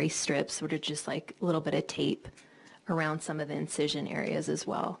steri strips, which are just like a little bit of tape around some of the incision areas as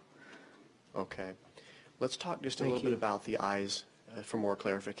well. Okay. Let's talk just a Thank little you. bit about the eyes for more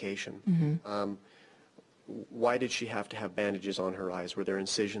clarification. Mm-hmm. Why did she have to have bandages on her eyes? Were there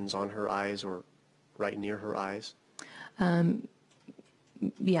incisions on her eyes or right near her eyes?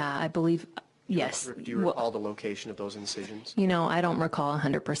 Yeah, I believe, yes. Do you recall the location of those incisions? I don't recall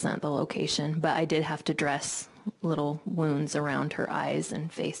 100% the location, but I did have to dress little wounds around her eyes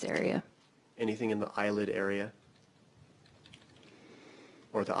and face area. Anything in the eyelid area?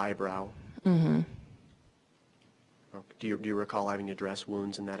 Or the eyebrow? Mm-hmm. Do you recall having to dress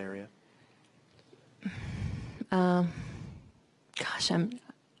wounds in that area? Gosh,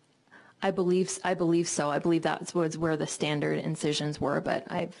 I believe so. I believe that was where the standard incisions were,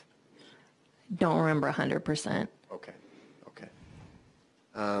 but I don't remember 100%. Okay, okay.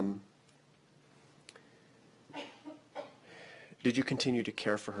 Did you continue to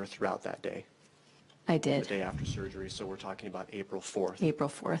care for her throughout that day? I The did. day after surgery, so we're talking about April 4th. April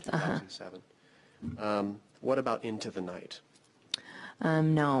 4th, 2007. What about into the night?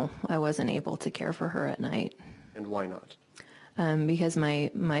 No, I wasn't able to care for her at night. And why not? Because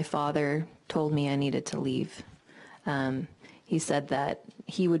my father told me I needed to leave. He said that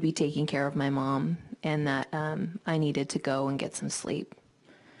he would be taking care of my mom and that I needed to go and get some sleep.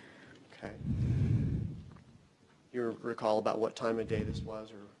 Okay. You recall about what time of day this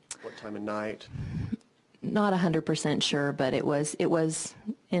was or what time of night? Not 100% sure, but it was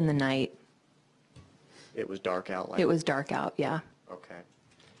in the night. It was dark out? It was dark out, yeah. Okay.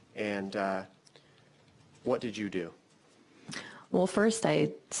 And what did you do? Well, first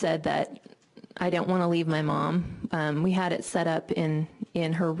I said that I didn't want to leave my mom. We had it set up in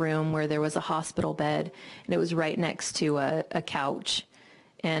her room where there was a hospital bed, and it was right next to a couch.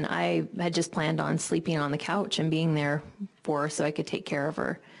 And I had just planned on sleeping on the couch and being there for her so I could take care of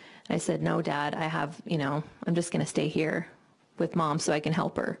her. I said, no, Dad, I'm just going to stay here with Mom so I can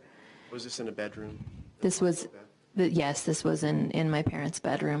help her. Was this in a bedroom? This was, yes, this was in my parents'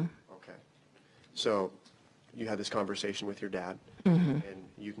 bedroom. Okay. So you had this conversation with your dad, Mm-hmm. and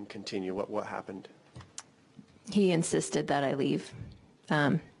you can continue. What happened? He insisted that I leave.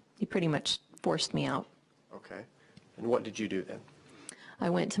 He pretty much forced me out. Okay. And what did you do then? I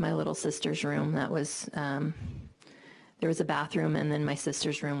went to my little sister's room. That was, there was a bathroom, and then my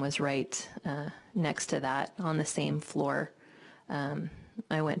sister's room was right next to that on the same floor.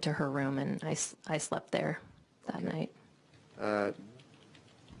 I went to her room, and I slept there that night.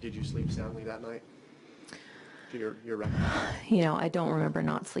 Did you sleep soundly that night? To your record? I don't remember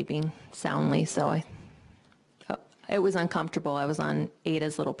not sleeping soundly, so it was uncomfortable. I was on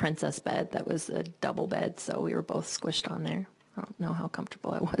Ada's little princess bed. That was a double bed, so we were both squished on there. I don't know how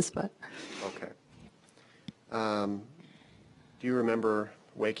comfortable I was, but. Okay. Do you remember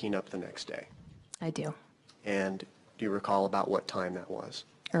waking up the next day? I do. And do you recall about what time that was?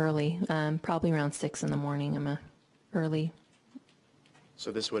 Early, probably around 6 in the morning. I'm early.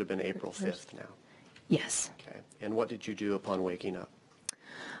 So this would have been April 5th now. Yes. Okay. And what did you do upon waking up?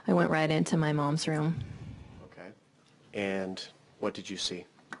 I went right into my mom's room. Okay. And what did you see?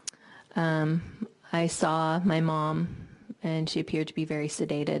 I saw my mom, and she appeared to be very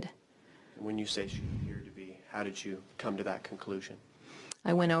sedated. And when you say she appeared to be, how did you come to that conclusion?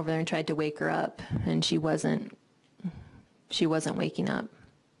 I went over there and tried to wake her up, and she wasn't waking up.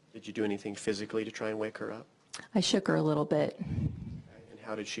 Did you do anything physically to try and wake her up? I shook her a little bit. Okay. And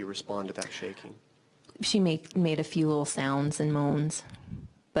how did she respond to that shaking? She made a few little sounds and moans,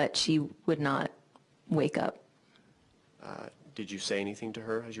 but she would not wake up. Did you say anything to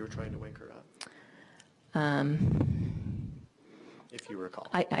her as you were trying to wake her up? if you recall?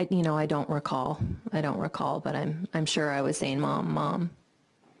 I don't recall. I don't recall, but I'm sure I was saying mom, mom.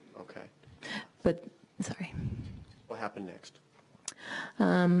 Okay. But, sorry. What happened next?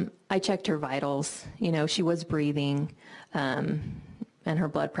 I checked her vitals. She was breathing, and her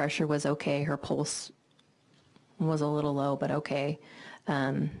blood pressure was okay. Her pulse was a little low, but okay.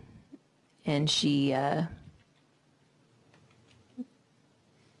 And she, yeah,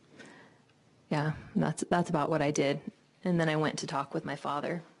 that's about what I did. And then I went to talk with my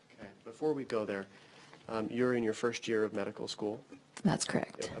father. Okay. Before we go there, you're in your first year of medical school, That's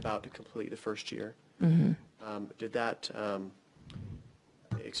correct. about to complete the first year. Mm-hmm. Did that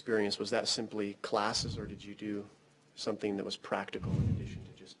experience, was that simply classes, or did you do something that was practical in addition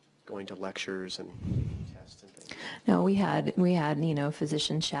to just going to lectures and tests and things? No, we had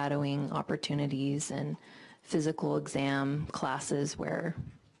physician shadowing opportunities and physical exam classes where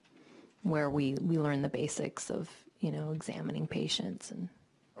we learn the basics of examining patients. And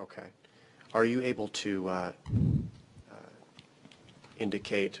Okay. Are you able to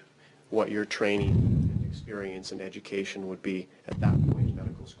indicate what your training and experience and education would be at that point in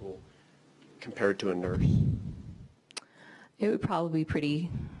medical school compared to a nurse? it would probably be pretty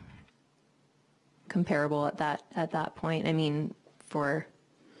comparable at that point. I mean, for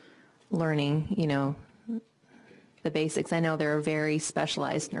learning the basics. I know there are very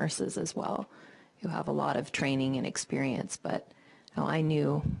specialized nurses as well who have a lot of training and experience, but I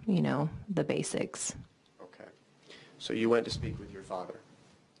knew, the basics. Okay. So you went to speak with your father.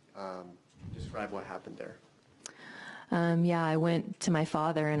 Describe what happened there. Yeah, I went to my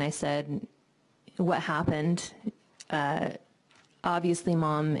father and I said, what happened? Obviously,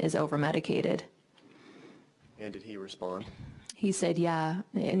 Mom is over-medicated. And did he respond? He said, yeah,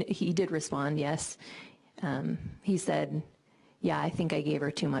 and he did respond, yes. He said, yeah, I think I gave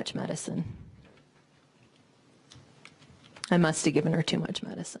her too much medicine. I must have given her too much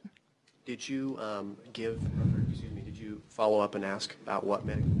medicine. Did you did you follow up and ask about what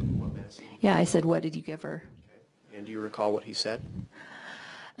medicine? Yeah, I said, what did you give her? Okay. And do you recall what he said?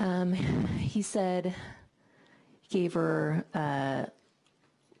 He said he gave her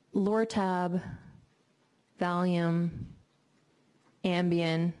Lortab, Valium,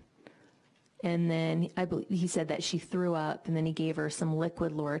 Ambien, and then I believe he said that she threw up, and then he gave her some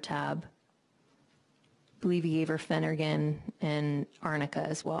liquid Lortab. I believe he gave her Phenergan and Arnica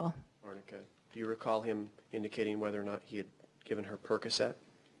as well. Arnica. Do you recall him indicating whether or not he had given her Percocet?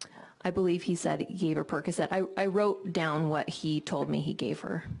 I believe he said he gave her Percocet. I wrote down what he told me he gave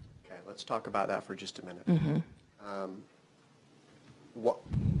her. Okay, let's talk about that for just a minute. Mm-hmm. What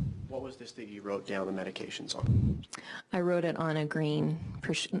was this that you wrote down the medications on? I wrote it on a green,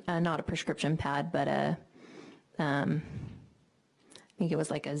 not a prescription pad, but I think it was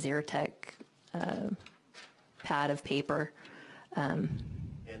like a Zyrtec pad of paper. And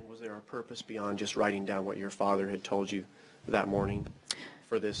was there a purpose beyond just writing down what your father had told you that morning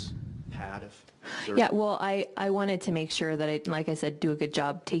for this pad of Zyrtec? Yeah, well, I wanted to make sure that I, like I said, do a good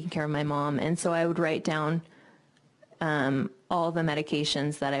job taking care of my mom, and so I would write down all the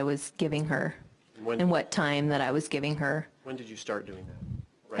medications that I was giving her and what time that I was giving her. When did you start doing that?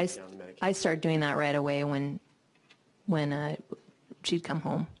 Write down the medications. I started doing that right away when she'd come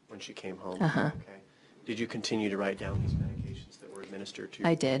home. When she came home? Uh-huh. Okay. Did you continue to write down these medications that were administered to you?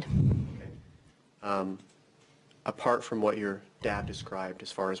 I did. Okay. Apart from what your dad described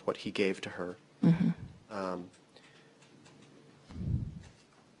as far as what he gave to her, Mm-hmm.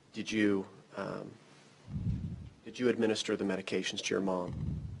 Did you administer the medications to your mom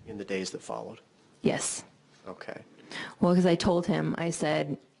in the days that followed? Yes. Okay. Well, because I told him, I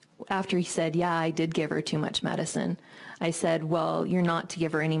said, after he said, yeah, I did give her too much medicine, I said, well, you're not to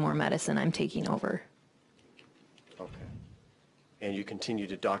give her any more medicine. I'm taking over. Okay. And you continue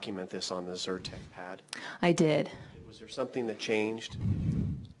to document this on the Zyrtec pad? I did. Was there something that changed? Did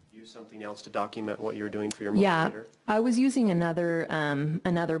you use something else to document what you were doing for your mom Yeah, later? I was using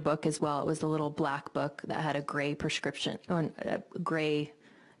another book as well. It was a little black book that had a gray prescription, or a gray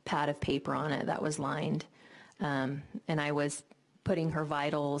pad of paper on it that was lined. And I was putting her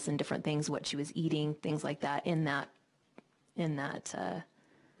vitals and different things, what she was eating, things like that, in that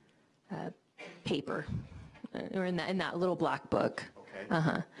paper, or in that little black book. Okay.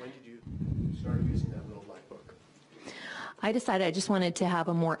 Uh-huh. When did you start using that little black book? I decided I just wanted to have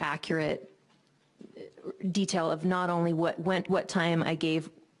a more accurate detail of not only what time I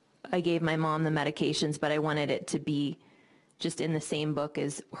gave my mom the medications, but I wanted it to be just in the same book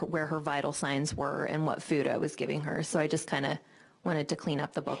as where her vital signs were and what food I was giving her. So I just kind of wanted to clean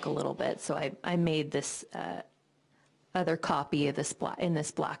up the book a little bit. So I made this other copy of this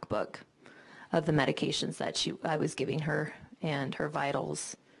black book of the medications that I was giving her and her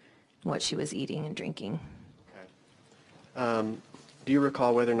vitals, what she was eating and drinking. Okay. Do you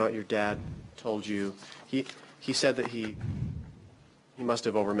recall whether or not your dad told you, he said that he must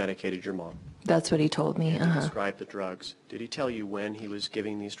have over-medicated your mom. That's what he told me. And he described the drugs. Did he tell you when he was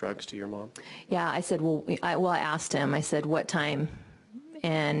giving these drugs to your mom? Yeah, I said, I asked him, I said, what time?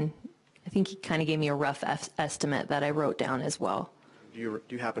 And I think he kind of gave me a rough estimate that I wrote down as well. Do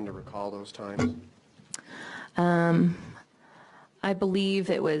you happen to recall those times? I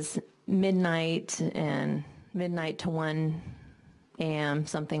believe it was midnight to 1 a.m.,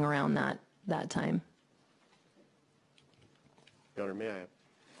 something around that time. Your Honor, may I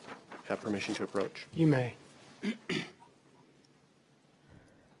have permission to approach? You may. Just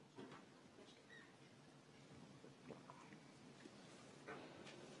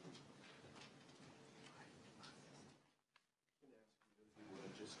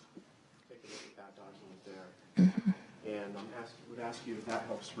take a look at that document there. And would ask you if that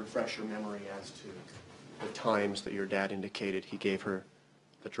helps refresh your memory as to the times that your dad indicated he gave her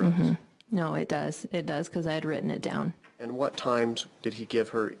the drugs. No, it does. It does, because I had written it down. And what times did he give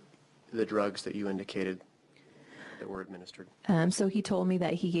her the drugs that you indicated that were administered? So he told me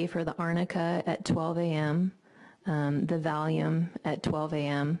that he gave her the arnica at 12 a.m., the Valium at 12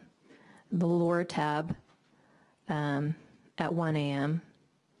 a.m., the Lortab at 1 a.m.,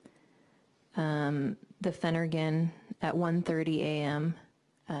 the Phenergan at 1:30 a.m.,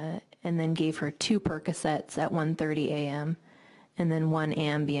 and then gave her 2 Percocets at 1:30 a.m., and then 1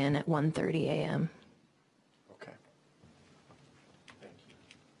 Ambien at 1:30 a.m. Okay. Thank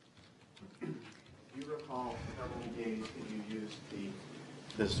you. Do you recall how many days did you use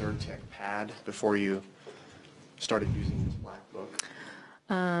the Zyrtec pad before you started using this black book?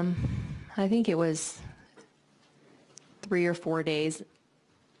 I think it was 3 or 4 days,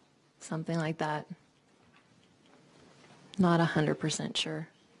 something like that. Not 100% sure.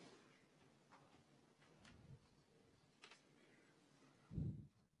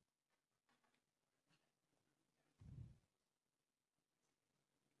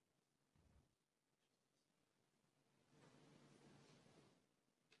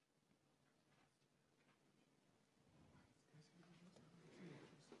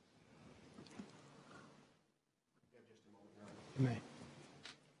 You may.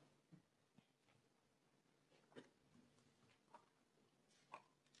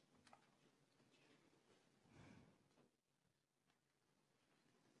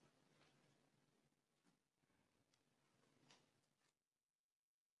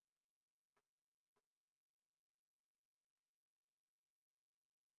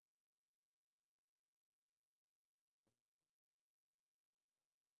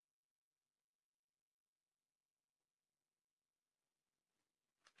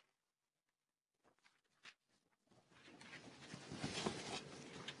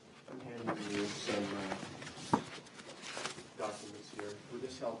 I'm handing you some documents here. Would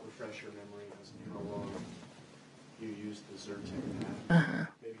this help refresh your memory as to how long you used the Zyrtec pad?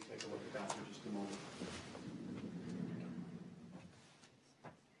 Maybe take a look at that for just a moment.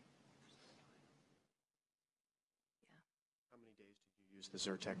 How many days did you use the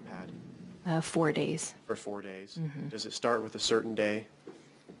Zyrtec pad? 4 days. For 4 days. Does it start with a certain day?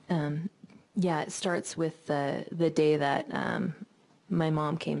 Yeah, it starts with the day that my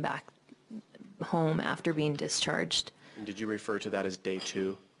mom came back home after being discharged. And did you refer to that as day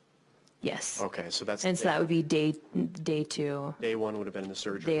 2? Yes. Okay, so that's And so that would be day 2, day 1 would have been the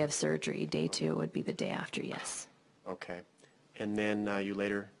surgery. day of surgery. Day 2 would be the day after, yes. Okay. And then you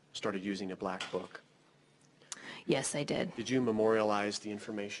later started using a black book. Yes, I did. Did you memorialize the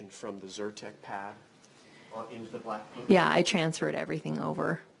information from the Zyrtec pad into the black book? Yeah, I transferred everything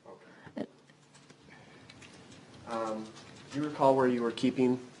over. Okay. Do you recall where you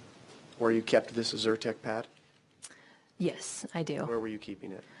kept this Zyrtec pad? Yes, I do. Where were you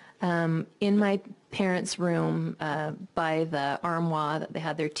keeping it? In my parents' room, by the armoire that they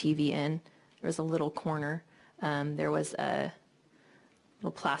had their TV in, there was a little corner. There was a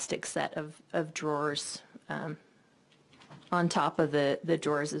little plastic set of drawers. On top of the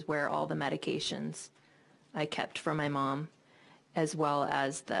drawers is where all the medications I kept for my mom, as well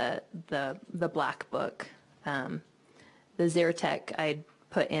as the black book. The Zyrtec I'd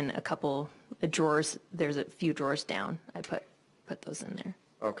put in a couple of drawers. There's a few drawers down. I put those in there.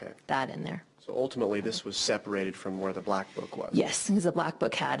 Okay. That in there. So ultimately this was separated from where the black book was? Yes, because the black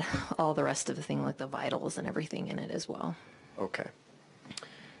book had all the rest of the thing, like the vitals and everything in it as well. Okay.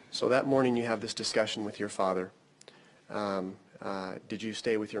 So that morning you have this discussion with your father. Did you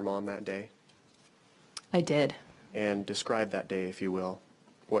stay with your mom that day? I did. And describe that day, if you will,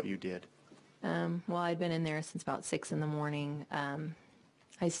 what you did. Well, I'd been in there since about 6 in the morning.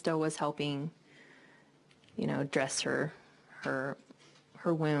 I still was helping, dress her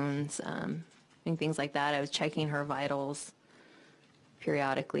wounds, and things like that. I was checking her vitals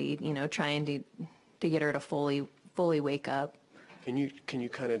periodically, trying to get her to fully wake up. Can you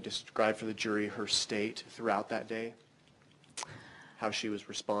kind of describe for the jury her state throughout that day? How she was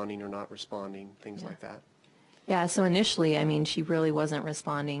responding or not responding, things like that? Yeah, so initially, she really wasn't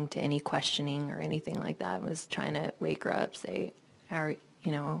responding to any questioning or anything like that. I was trying to wake her up, say, are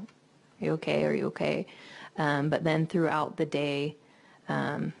you okay? Are you okay? But then throughout the day,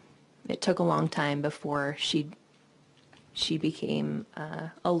 it took a long time before she became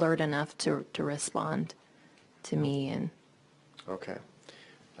alert enough to respond to me. And Okay.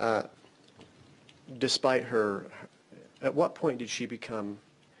 Despite her, at what point did she become,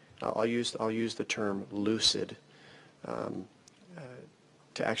 I'll use the term lucid,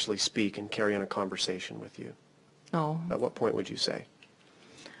 to actually speak and carry on a conversation with you? At what point would you say?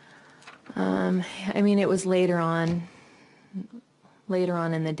 it was later on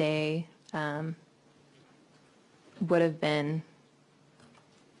in the day. Would have been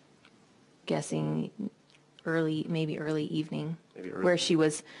guessing maybe early evening, where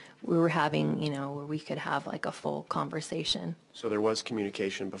we were having, where we could have like a full conversation. So there was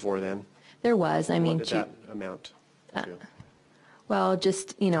communication before then? There was. What did that amount to? Well,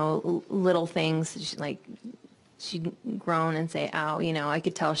 just, little things, she'd groan and say, ow, I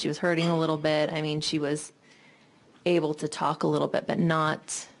could tell she was hurting a little bit. She was able to talk a little bit, but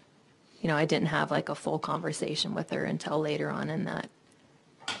not, I didn't have like a full conversation with her until later on in that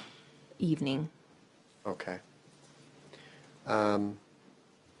evening. Okay. And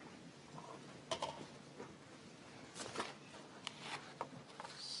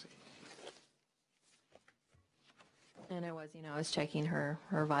I was checking her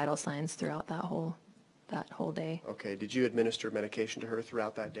vital signs throughout that whole day. Okay. Did you administer medication to her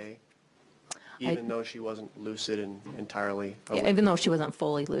throughout that day? Even though she wasn't lucid and entirely awake? Yeah, even though she wasn't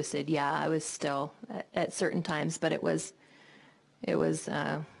fully lucid, yeah, I was still at certain times, but it was.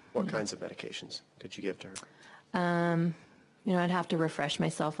 What kinds of medications did you give to her? I'd have to refresh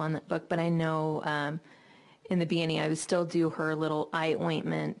myself on that book, but I know in the beginning I would still do her little eye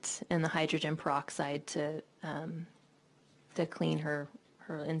ointment and the hydrogen peroxide to clean her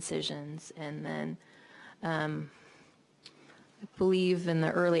incisions, and then I believe in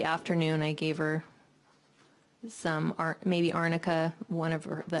the early afternoon I gave her some maybe arnica, one of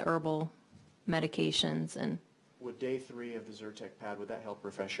the herbal medications. And would day 3 of the Zyrtec pad, would that help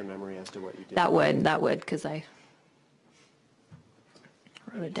refresh your memory as to what you did? that would, because I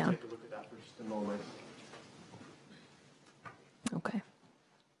wrote it down. Take a look at that for just a moment. Okay.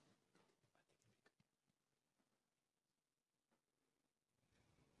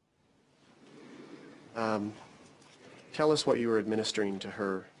 Tell us what you were administering to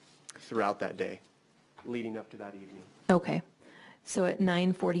her throughout that day, leading up to that evening. Okay. So at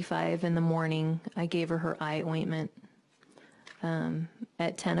 9:45 in the morning, I gave her eye ointment.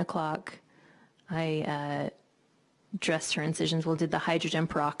 At 10 o'clock, I dressed her incisions. Well, did the hydrogen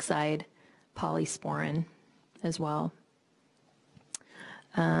peroxide, polysporin as well.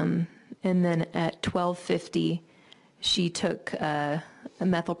 And then at 12:50, she took a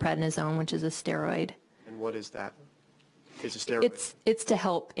methylprednisone, which is a steroid. And what is that? Is a steroid? It's to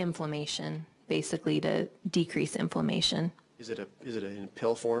help inflammation, basically to decrease inflammation. Is it in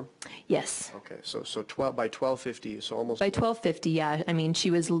pill form? Yes. Okay, so by 12:50, so almost. By 12:50, yeah. She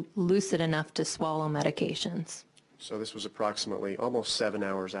was lucid enough to swallow medications. So this was approximately almost 7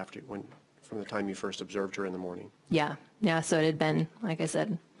 hours from the time you first observed her in the morning. Yeah. So it had been, like I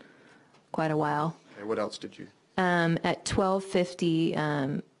said, quite a while. Okay, what else did you? At 12:50,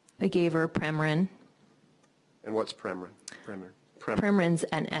 I gave her Premarin. And what's Premarin? Premarin's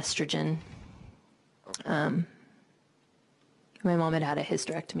an estrogen. Okay. My mom had a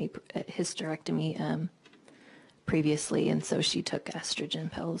hysterectomy previously, and so she took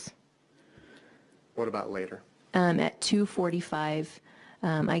estrogen pills. What about later? At 2:45,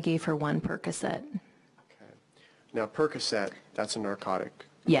 I gave her 1 Percocet. Okay. Now Percocet, that's a narcotic.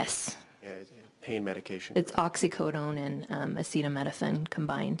 Yes. Yeah, pain medication. It's oxycodone and acetaminophen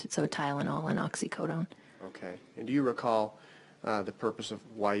combined, so Tylenol and oxycodone. Okay. And do you recall the purpose of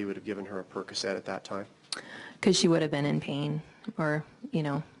why you would have given her a Percocet at that time? Because she would have been in pain, or,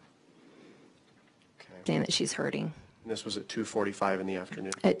 Okay. saying that she's hurting. And this was at 2:45 in the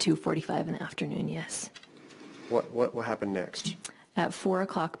afternoon. At 2:45 in the afternoon, yes. What happened next? At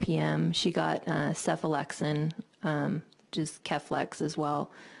 4:00 p.m., she got cephalexin, which is Keflex as well,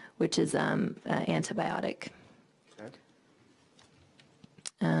 which is antibiotic. Okay.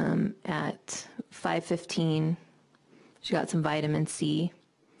 At 5:15, she got some vitamin C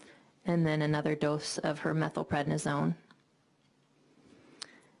and then another dose of her methylprednisone.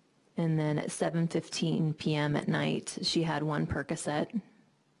 And then at 7:15 p.m. at night, she had one Percocet.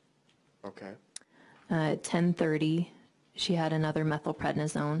 Okay. At 10:30, she had another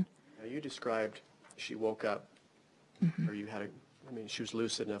methylprednisone. Now, you described she woke up, or you had I mean, she was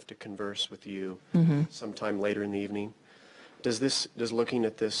lucid enough to converse with you sometime later in the evening. Does looking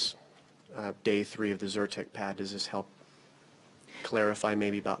at this day 3 of the Zyrtec pad, does this help clarify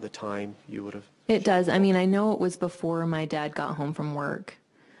maybe about the time you would have? It does. I mean, I know it was before my dad got home from work.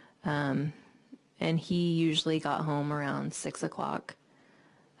 And he usually got home around 6 o'clock.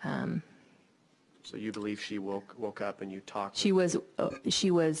 So you believe she woke up and you talked? She was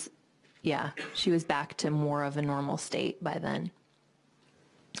back to more of a normal state by then,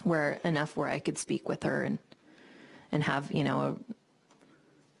 where I could speak with her and have, a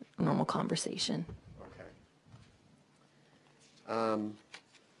normal conversation. Okay.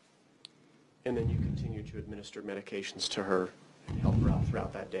 And then you continued to administer medications to her and help her out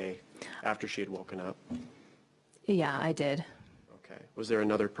throughout that day after she had woken up? Yeah, I did. Okay. Was there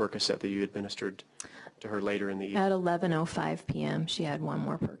another Percocet that you administered to her later in the evening? At 11:05 p.m., she had one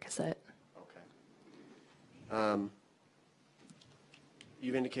more Percocet. Okay.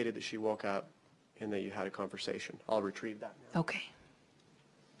 You've indicated that she woke up and that you had a conversation. I'll retrieve that now. Okay.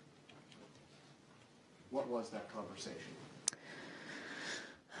 What was that conversation?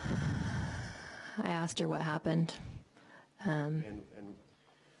 I asked her what happened. And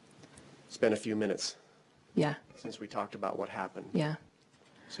it's been a few minutes Yeah, since we talked about what happened. yeah.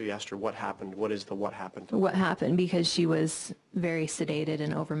 So you asked her what happened. What is the what happened? What happened, because she was very sedated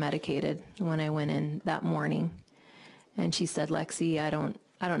and over-medicated when I went in that morning. And she said, Lexi, I don't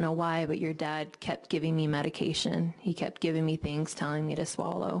know why, but your dad kept giving me medication. He kept giving me things, telling me to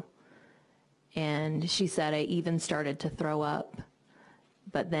swallow. And she said I even started to throw up,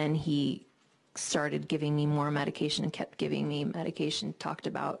 but then he started giving me more medication and kept giving me medication, talked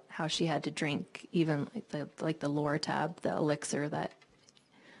about how she had to drink even like the Loratab, the elixir that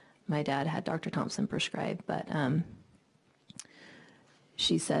my dad had Dr. Thompson prescribed. But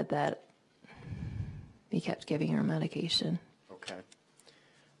she said that he kept giving her medication. Okay.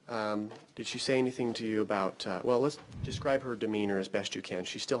 Did she say anything to you about, well, let's describe her demeanor as best you can.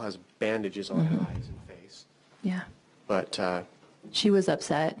 She still has bandages on her eyes and face. Yeah. But She was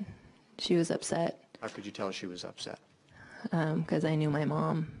upset. She was upset how could you tell she was upset? because I knew my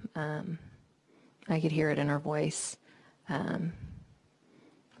mom. I could hear it in her voice. Did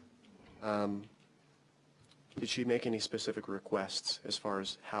she make any specific requests as far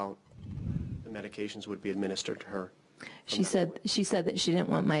as how the medications would be administered to her? She said that she didn't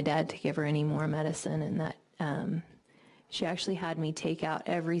want my dad to give her any more medicine, and that she actually had me take out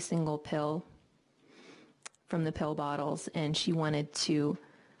every single pill from the pill bottles, and she wanted to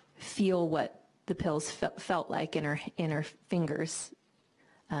feel what the pills felt like in her fingers,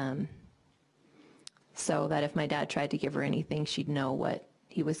 so that if my dad tried to give her anything, she'd know what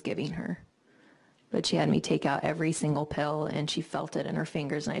he was giving her. But she had me take out every single pill, and she felt it in her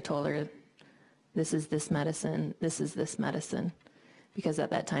fingers, and I told her, this is this medicine, because at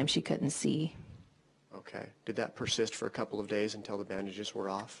that time she couldn't see. Okay. Did that persist for a couple of days until the bandages were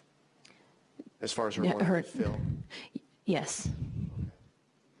off? As far as her Yeah, wanting her- to feel? Yes.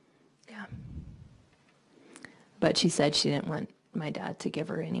 Yeah. But she said she didn't want my dad to give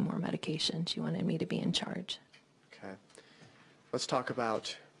her any more medication. She wanted me to be in charge. Okay. Let's talk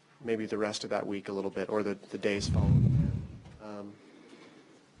about maybe the rest of that week a little bit, or the days following.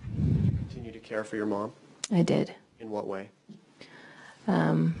 Continue to care for your mom? I did. In what way?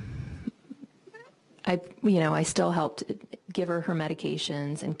 I still helped give her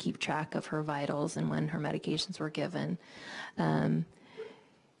medications and keep track of her vitals and when her medications were given. I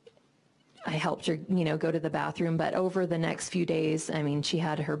helped her, go to the bathroom, but over the next few days, I mean, she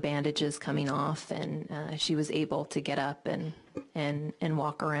had her bandages coming off, and she was able to get up and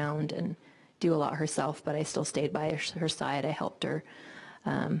walk around and do a lot herself, but I still stayed by her side. I helped her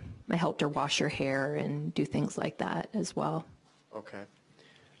wash her hair and do things like that as well. Okay.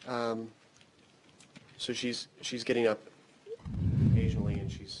 So she's getting up occasionally,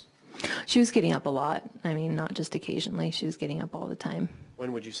 and She was getting up a lot. I mean, not just occasionally. She was getting up all the time.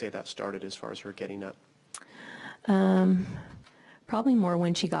 when would you say that started as far as her getting up? Probably more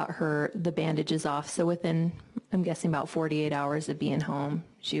when she got the bandages off. So within, I'm guessing, about 48 hours of being home,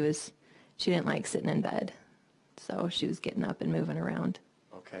 she didn't like sitting in bed. So she was getting up and moving around.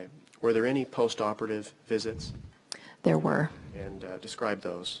 Okay. Were there any post-operative visits? There were. And describe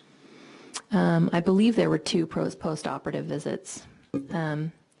those. I believe there were 2 post-operative visits.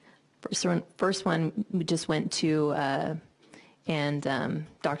 First one, we just went to, and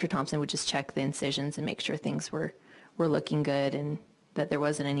Dr. Thompson would just check the incisions and make sure things were looking good and that there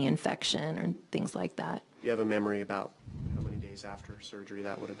wasn't any infection or things like that. Do you have a memory about how many days after surgery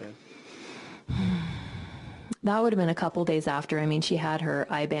that would have been? That would have been a couple days after. I mean, she had her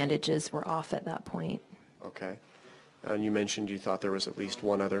eye bandages were off at that point. Okay. And you mentioned you thought there was at least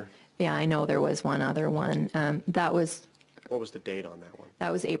one other. Yeah, I know there was one other one. That was What was the date on that one?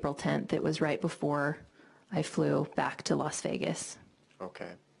 April 10th. It was right before I flew back to Las Vegas.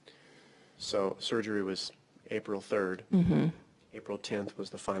 Okay. So surgery was April 3rd. April 10th was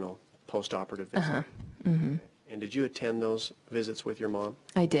the final post-operative visit. And did you attend those visits with your mom?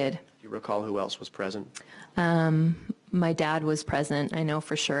 I did. Do you recall who else was present? My dad was present, I know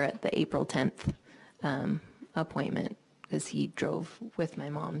for sure, at the April 10th appointment because he drove with my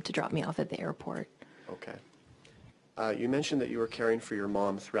mom to drop me off at the airport. Okay. You mentioned that you were caring for your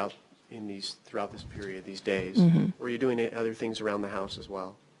mom throughout this period, these days. Were you doing other things around the house as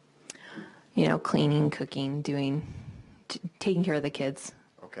well? You know, cleaning, cooking, taking care of the kids.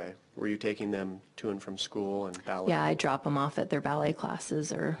 Okay. Were you taking them to and from school and ballet? Yeah, I drop them off at their ballet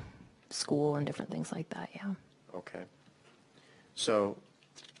classes or school and different things like that, yeah. Okay. So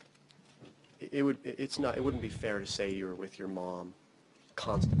it wouldn't be fair to say you were with your mom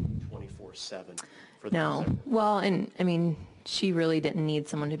constantly 24/7 for the No. several- Well, and I mean, she really didn't need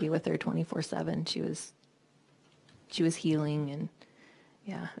someone to be with her 24/7. She was healing, and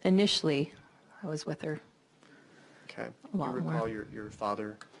yeah, initially I was with her. Okay. A lot Do you recall more. your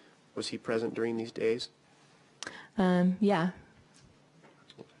father, was he present during these days? Yeah.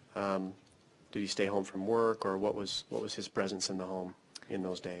 Did he stay home from work, or what was his presence in the home in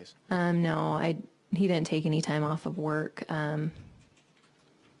those days? No, he didn't take any time off of work.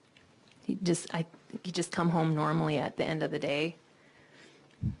 He just come home normally at the end of the day.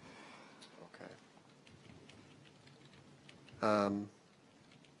 Okay.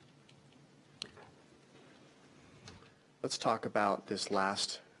 Let's talk about this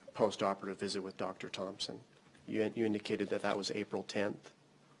last post-operative visit with Dr. Thompson. You indicated that was April 10th.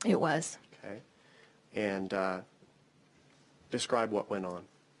 It was. Okay. And describe what went on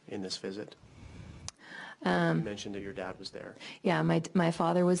in this visit. You mentioned that your dad was there. Yeah, my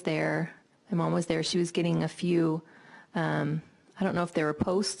father was there. My mom was there. She was getting a few, I don't know if they were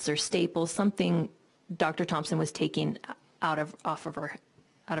posts or staples, something Dr. Thompson was taking out of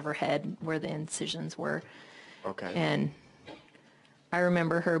her head where the incisions were. Okay. And I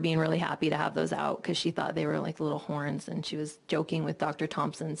remember her being really happy to have those out because she thought they were like little horns, and she was joking with Dr.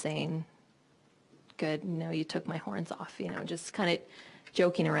 Thompson saying, good, you took my horns off, just kind of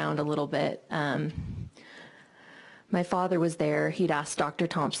joking around a little bit. My father was there. He'd asked Dr.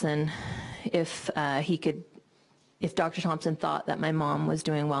 Thompson if Dr. Thompson thought that my mom was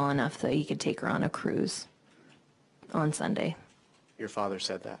doing well enough that he could take her on a cruise on Sunday. Your father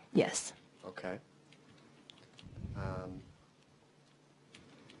said that? Yes. Okay.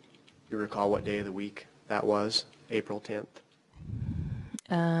 You recall what day of the week that was? April 10th?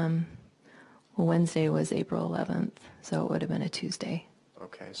 Well, Wednesday was April 11th, so it would have been a Tuesday.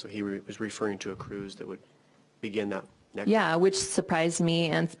 Okay, so he was referring to a cruise that would begin that next. Yeah, which surprised me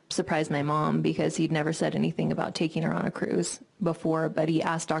and surprised my mom because he'd never said anything about taking her on a cruise before, but he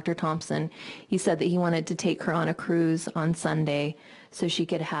asked Dr. Thompson. He said that he wanted to take her on a cruise on Sunday so she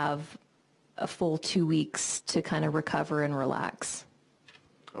could have a full 2 weeks to kind of recover and relax.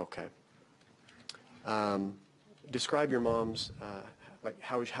 Okay. Describe your mom's,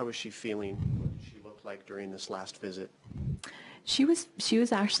 how was she feeling? What did she look like during this last visit? She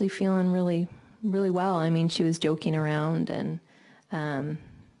was actually feeling really, really well. I mean, she was joking around, and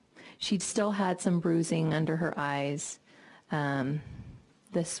she still had some bruising under her eyes. The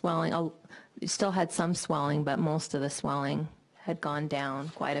swelling, still had some swelling, but most of the swelling had gone down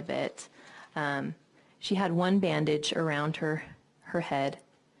quite a bit. She had one bandage around her head.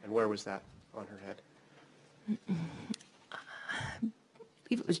 And where was that on her head? I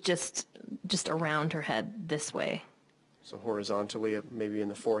believe it was just around her head this way. So horizontally, maybe in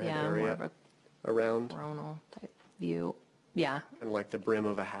the forehead Yeah, more area, of a around, coronal type view. Yeah. kind of like the brim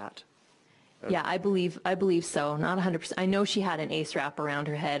of a hat. Yeah, I believe so. Not 100%. I know she had an ace wrap around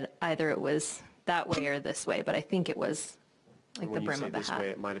her head. Either it was that way or this way, but I think it was like And the when brim you of say a this hat. way,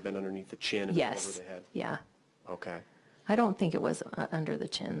 it might have been underneath the chin and over Yes. the head. Yeah. Okay. I don't think it was under the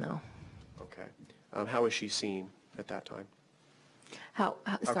chin though. Okay. How was she seen at that time? How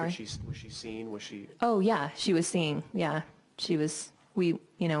sorry. Was she seen? Was she? Oh yeah, she was seeing. Yeah, she was. We,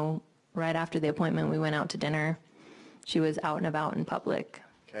 right after the appointment, we went out to dinner. She was out and about in public.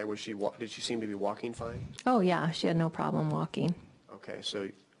 Okay. Was she? Did she seem to be walking fine? Oh yeah, she had no problem walking. Okay. So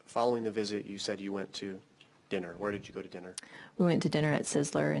following the visit, you said you went to dinner. Where did you go to dinner? We went to dinner at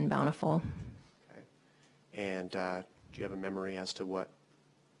Sizzler in Bountiful. Okay. And do you have a memory as to what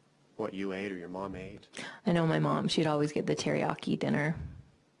you ate or your mom ate? I know my mom, she'd always get the teriyaki dinner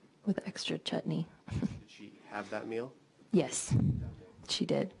with extra chutney. Did she have that meal? Yes, she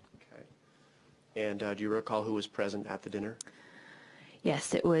did. Okay. And do you recall who was present at the dinner?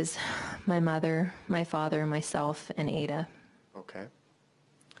 Yes, it was my mother, my father, myself, and Ada. Okay.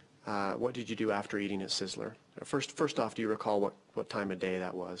 What did you do after eating at Sizzler? First off, do you recall what time of day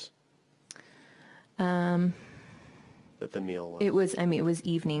that was? That the meal was? It was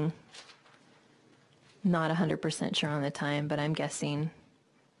evening. Not 100% sure on the time, but I'm guessing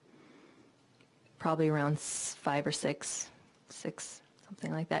probably around 5 or 6,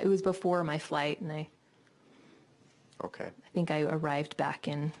 something like that. It was before my flight, and I Okay. think I arrived back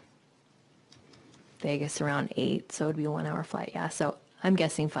in Vegas around 8, so it would be a 1-hour flight. Yeah, so I'm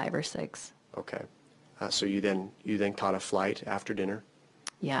guessing 5 or 6. Okay. So you then caught a flight after dinner?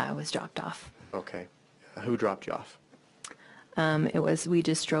 Yeah, I was dropped off. Okay. Who dropped you off? We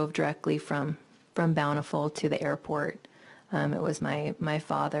just drove directly from Bountiful to the airport. It was my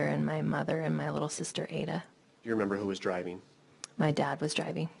father and my mother and my little sister Ada. Do you remember who was driving? My dad was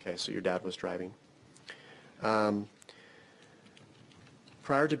driving. Okay, so your dad was driving.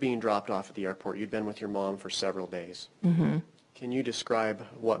 Prior to being dropped off at the airport, you'd been with your mom for several days. Mm-hmm. Can you describe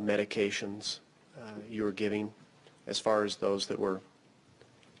what medications you were giving as far as the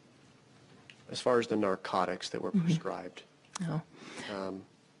narcotics that were prescribed? Oh.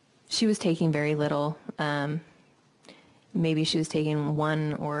 She was taking very little. Maybe she was taking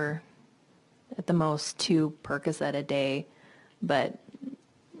 1 or at the most 2 Percocet a day, but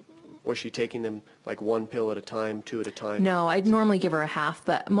Was she taking them like 1 pill at a time, 2 at a time? no, I'd normally give her a half,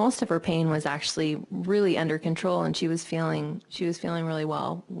 but most of her pain was actually really under control, and she was feeling really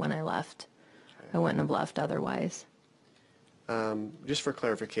well when I left. I wouldn't have left otherwise. Just for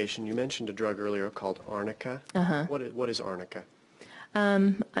clarification, you mentioned a drug earlier called arnica. What is arnica?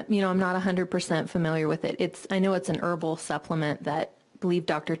 I'm not 100% familiar with it. I know it's an herbal supplement that I believe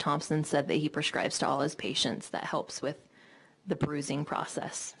Dr. Thompson said that he prescribes to all his patients that helps with the bruising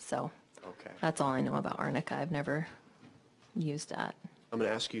process. So Okay. that's all I know about arnica. I've never used that. I'm going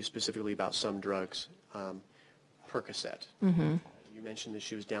to ask you specifically about some drugs. Percocet. Mm-hmm. You mentioned that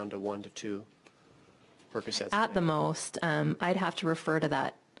she was down to 1 to 2 Percocets. At the most, I'd have to refer to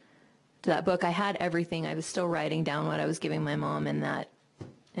that book. I had everything. I was still writing down what I was giving my mom in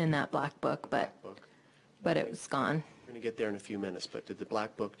that black book, but it was gone. We're going to get there in a few minutes, but did the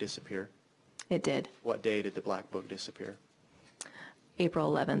black book disappear? It did. What day did the black book disappear?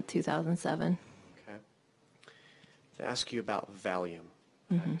 April 11th, 2007. Okay. To ask you about Valium.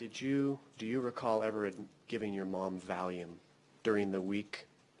 Do you recall ever giving your mom Valium during the week,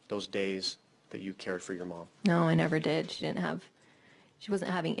 those days that you cared for your mom? No, I never did. She wasn't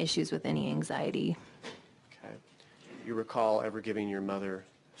having issues with any anxiety. Okay. You recall ever giving your mother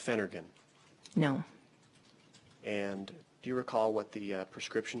Phenergan? No. And do you recall what the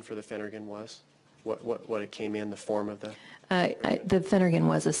prescription for the Phenergan was? What it came in, the form of the? The Phenergan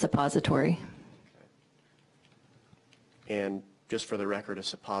was a suppository. And just for the record, a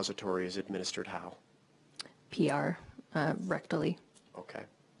suppository is administered how? PR, rectally. Okay.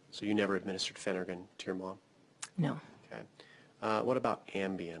 So you never administered Phenergan to your mom? No. Okay. What about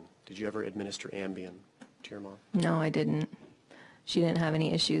Ambien? Did you ever administer Ambien to your mom? No, I didn't. She didn't have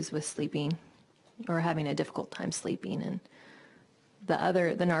any issues with sleeping or having a difficult time sleeping, and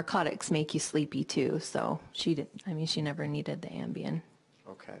the narcotics make you sleepy too, so she never needed the Ambien.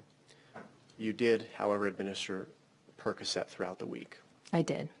 Okay. You did, however, administer Percocet throughout the week. I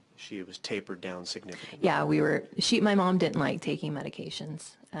did. She was tapered down significantly. Yeah, my mom didn't like taking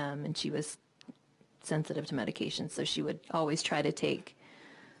medications, and she was sensitive to medications, so she would always try to take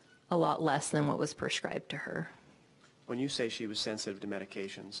a lot less than what was prescribed to her. When you say she was sensitive to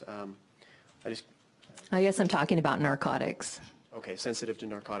medications, I guess I'm talking about narcotics. okay, sensitive to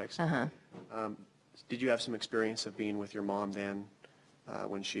narcotics. Uh-huh. Did you have some experience of being with your mom then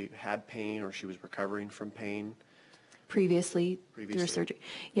when she had pain or she was recovering from pain? Previously through surgery.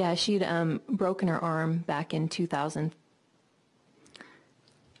 Yeah, she'd broken her arm back in 2000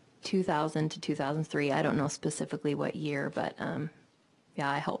 to 2003. I don't know specifically what year, but yeah,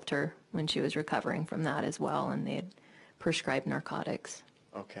 I helped her when she was recovering from that as well, and they had prescribed narcotics.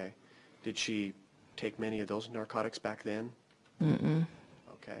 Okay. Did she take many of those narcotics back then? Mm-mm.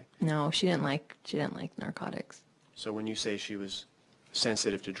 Okay. No, she didn't like narcotics. So when you say she was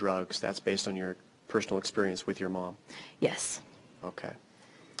sensitive to drugs, that's based on your personal experience with your mom? Yes. Okay.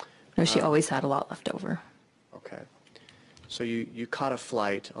 No, she always had a lot left over. Okay. So you caught a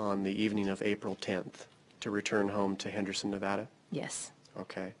flight on the evening of April 10th to return home to Henderson, Nevada? Yes.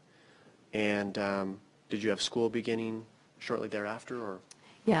 Okay. And did you have school beginning shortly thereafter, or?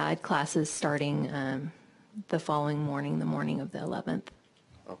 Yeah, I had classes starting the following morning, the morning of the 11th.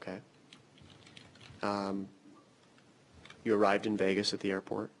 Okay. You arrived in Vegas at the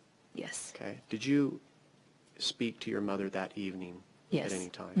airport? Yes. Okay. Did you speak to your mother that evening? Yes. At any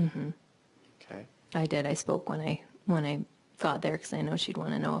time? Mm-hmm. Okay. I did. I spoke when I got there because I know she'd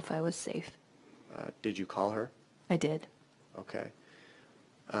want to know if I was safe. Did you call her? I did. Okay.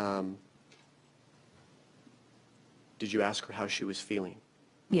 Did you ask her how she was feeling?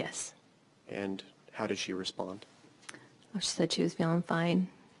 Yes. And how did she respond? Oh, she said she was feeling fine.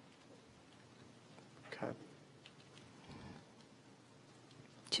 Okay.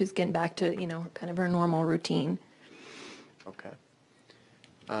 She was getting back to, kind of her normal routine. Okay.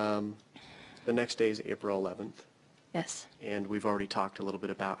 The next day is April 11th, Yes. and we've already talked a little bit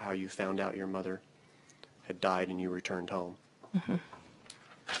about how you found out your mother had died and you returned home. Mm-hmm.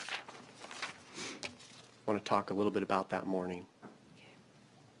 I want to talk a little bit about that morning.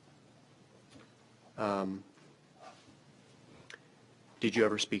 Did you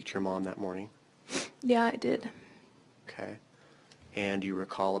ever speak to your mom that morning? Yeah, I did. Okay. And you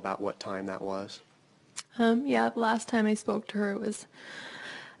recall about what time that was? Yeah, the last time I spoke to her, it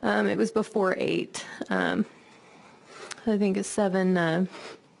was before 8. I think it's 7, if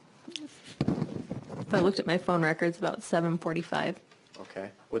I looked at my phone records, about 7:45. Okay.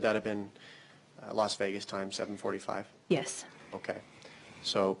 Would that have been Las Vegas time, 7:45? Yes, Okay.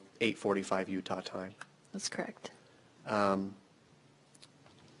 So 8:45 Utah time. that's correct.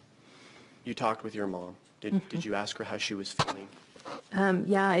 You talked with your mom. Did you ask her how she was feeling?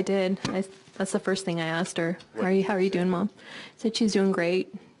 Yeah, I did. That's the first thing I asked her. What How are you doing, Mom? Said she's doing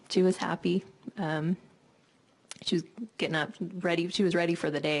great. She was happy. She was getting up, ready. She was ready for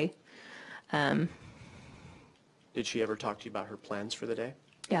the day. Did she ever talk to you about her plans for the day?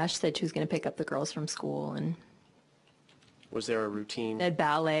 Yeah, she said she was going to pick up the girls from school, and Was there a routine? they had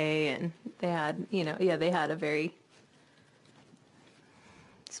ballet, and they had, they had a very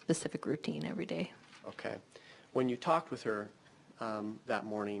specific routine every day. Okay. When you talked with her that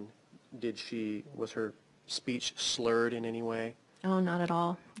morning, was her speech slurred in any way? Oh, not at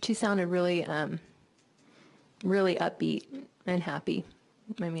all. She sounded really, really upbeat and happy.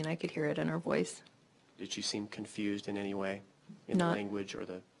 I mean, I could hear it in her voice. Did she seem confused in any way in the Not- language or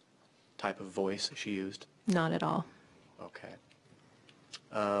the type of voice she used? Not at all. Okay.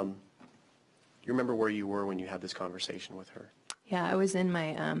 You remember where you were when you had this conversation with her? Yeah, I was in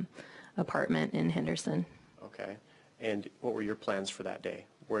my apartment in Henderson. Okay. And what were your plans for that day?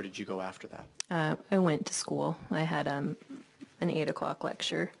 Where did you go after that? I went to school. I had an 8 o'clock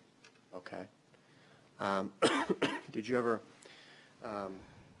lecture. Okay. Did you ever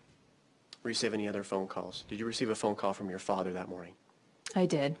receive any other phone calls? Did you receive a phone call from your father that morning? I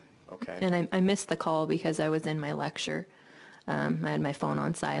did. Okay. And I missed the call because I was in my lecture. I had my phone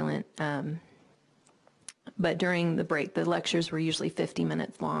on silent. But during the break, the lectures were usually 50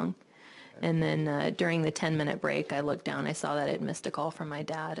 minutes long. And then during the 10-minute break, I looked down. I saw that I had missed a call from my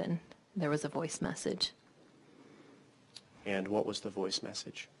dad, and there was a voice message. And what was the voice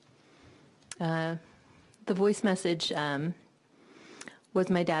message? The voice message was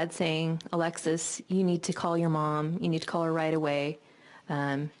my dad saying, "Alexis, you need to call your mom. You need to call her right away.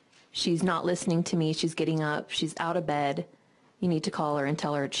 She's not listening to me. She's getting up. She's out of bed. You need to call her and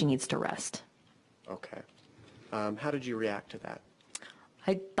tell her she needs to rest." Okay. How did you react to that?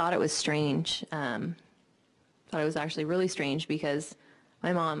 I thought it was strange. Thought it was actually really strange because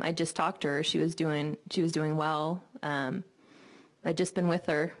my mom, I just talked to her. She was doing well. I'd just been with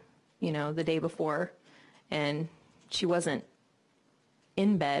her, the day before, and she wasn't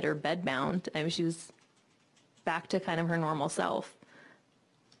in bed or bedbound. I mean, she was back to kind of her normal self.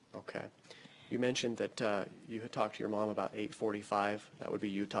 Okay. You mentioned that you had talked to your mom about 8:45. That would be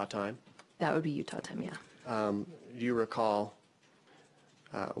Utah time. That would be Utah time, yeah. Do you recall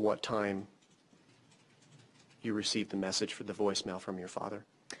what time you received the message for the voicemail from your father,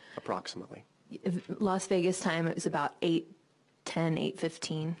 approximately? Las Vegas time, it was about 8:10,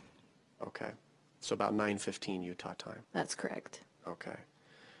 8:15. Okay. So about 9:15 Utah time. That's correct. Okay.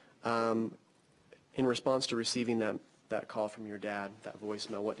 In response to receiving that call from your dad, that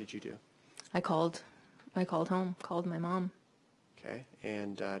voicemail, what did you do? I called home, called my mom. Okay.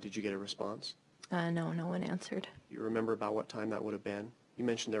 And did you get a response? No one answered. You remember about what time that would have been? You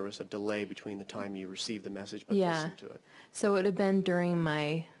mentioned there was a delay between the time you received the message but Yeah. listened to it. So it would have been during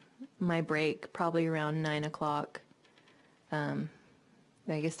my break, probably around 9 o'clock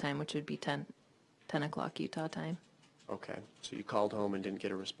Vegas time, which would be 10 o'clock Utah time. Okay, so you called home and didn't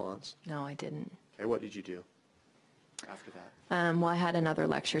get a response? No, I didn't. Okay, what did you do after that? Well, I had another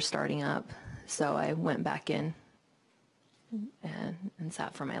lecture starting up, so I went back in and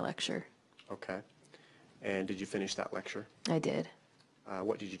sat for my lecture. Okay. And did you finish that lecture? I did.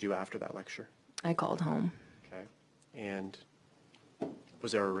 What did you do after that lecture? I called home. Okay. And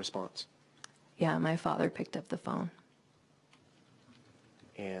was there a response? Yeah, my father picked up the phone.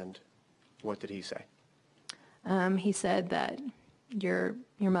 And what did he say? He said that your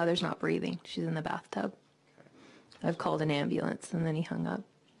mother's not breathing. She's in the bathtub. I've called an ambulance, and then he hung up.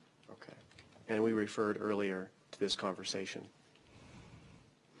 Okay. And we referred earlier to this conversation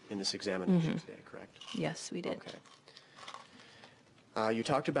in this examination today, correct? Yes, we did. Okay. You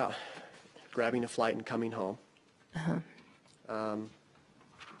talked about grabbing a flight and coming home.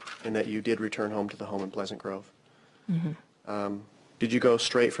 And that you did return home to the home in Pleasant Grove. Did you go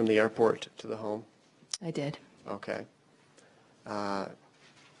straight from the airport to the home? I did. Okay.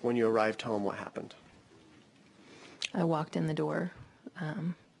 When you arrived home, what happened? I walked in the door.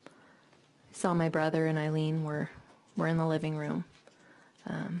 Saw my brother and Eileen were in the living room.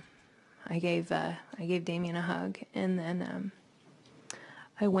 I gave Damien a hug, and then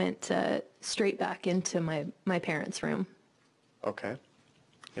I went straight back into my parents' room. Okay.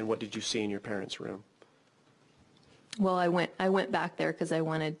 And what did you see in your parents' room? Well, I went back there because I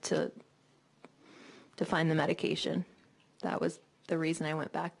wanted to find the medication. That was the reason I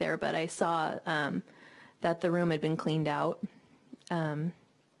went back there. But I saw that the room had been cleaned out. Meaning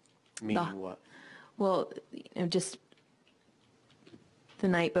what? Well, just the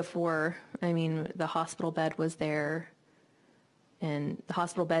night before. I mean, the hospital bed was there, and the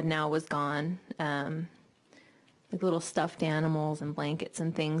hospital bed now was gone. Like little stuffed animals and blankets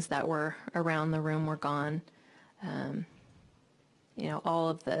and things that were around the room were gone. All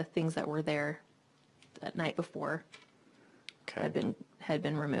of the things that were there that night before had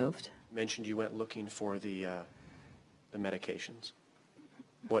been removed. You mentioned you went looking for the medications.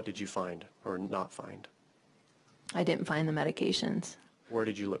 What did you find or not find? I didn't find the medications. Where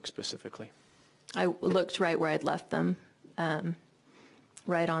did you look specifically? I looked right where I'd left them,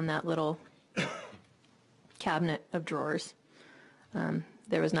 right on that little cabinet of drawers.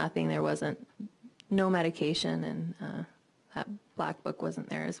 There was nothing. There wasn't no medication, and that black book wasn't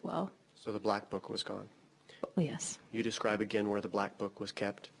there as well. So the black book was gone. Yes. You describe again where the black book was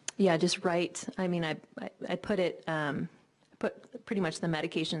kept? Yeah, just right. I mean, I put it, put pretty much the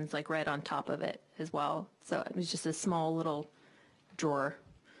medications like right on top of it as well. So it was just a small little drawer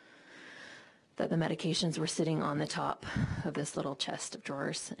that the medications were sitting on the top of this little chest of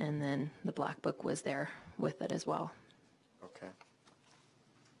drawers, and then the black book was there with it as well. Okay.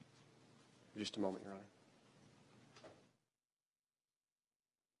 Just a moment, Your Honor.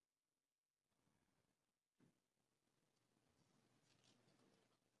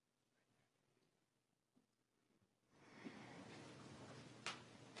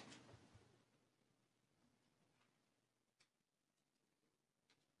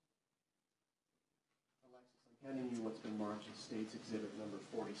 Alexis, I'm handing you what's been marked as State's Exhibit number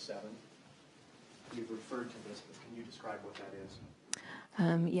 47. You've referred to this, but can you describe what that is?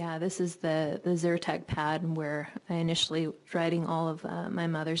 Yeah, this is the Zyrtec pad where I initially was writing all of my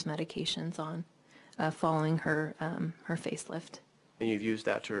mother's medications on, following her facelift. And you've used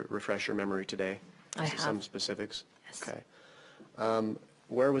that to refresh your memory today? I have. Some specifics? Yes. Okay.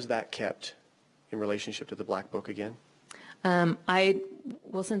 Where was that kept in relationship to the black book again? Since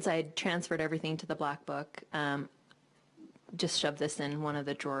I had transferred everything to the black book, just shoved this in one of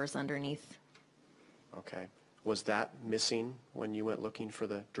the drawers underneath. Okay. Was that missing when you went looking for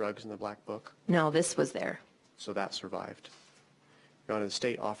the drugs in the black book? No, this was there. So that survived. Your Honor, the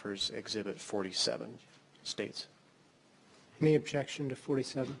state offers Exhibit 47. States. Any objection to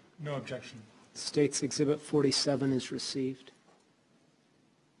 47? No objection. State's Exhibit 47 is received.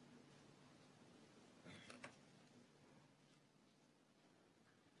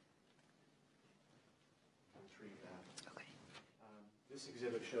 Retrieve that. Okay. This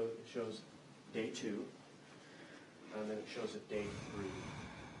exhibit shows day 2, and then it shows it day 3.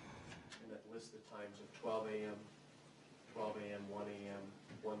 And it lists the times of 12 a.m., 12 a.m., 1 a.m.,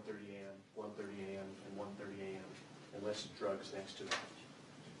 1:30 a.m., 1:30 a.m., and 1:30 a.m. and lists drugs next to that.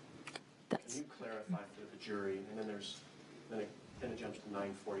 Can you clarify for the jury, and then it jumps to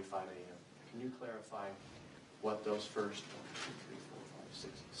 9:45 a.m. Can you clarify what those first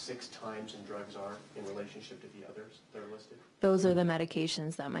 6 times in drugs are in relationship to the others that are listed? Those are the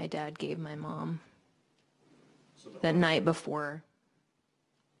medications that my dad gave my mom So the night before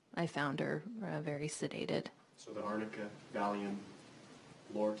I found her very sedated. So the Arnica, Valium,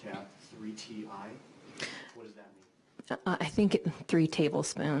 Lortab, 3TI, what does that I think 3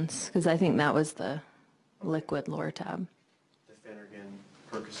 tablespoons, because I think that was the liquid Lortab. The Phenergan,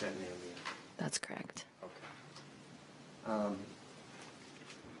 Percocet, and Ambien. That's correct. Okay.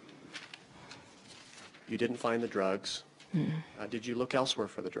 You didn't find the drugs. Did you look elsewhere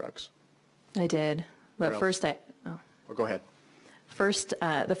for the drugs? I did, but Where first Or go ahead.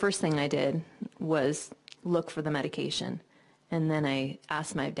 the first thing I did was look for the medication, and then I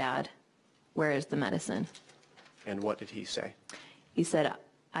asked my dad, "Where is the medicine?" And what did he say? He said,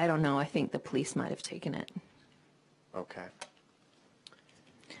 "I don't know. I think the police might have taken it." Okay.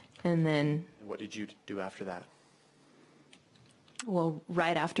 And then, And what did you do after that? well,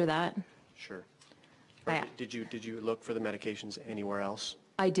 right after that, Sure. Or did you look for the medications anywhere else?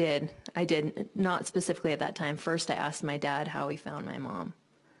 I did. Not specifically at that time. First, I asked my dad how he found my mom.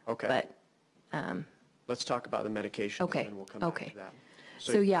 Okay. But Let's talk about the medications, Okay, and we'll come back okay. to that.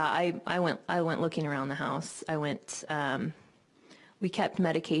 so yeah, I went looking around the house. We kept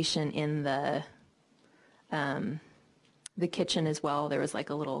medication in the kitchen as well. There was like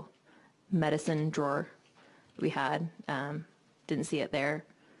a little medicine drawer we had. Didn't see it there.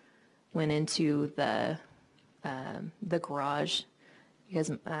 Went into the garage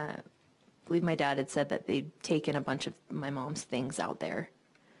because I believe my dad had said that they'd taken a bunch of my mom's things out there.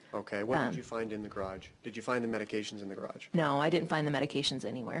 Okay. What did you find in the garage? Did you find the medications in the garage? No, I didn't find the medications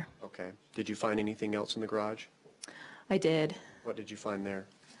anywhere. Okay. Did you find anything else in the garage? I did. What did you find there?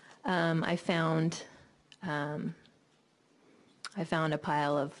 I found a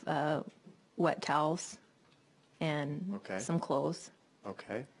pile of wet towels and Okay. some clothes.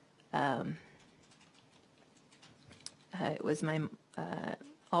 Okay. It was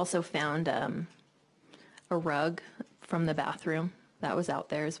also found a rug from the bathroom that was out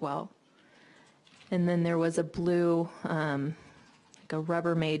there as well. And then there was a blue, like a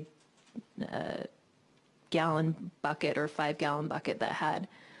Rubbermaid gallon bucket or 5-gallon bucket that had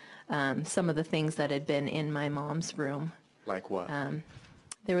some of the things that had been in my mom's room. Like what?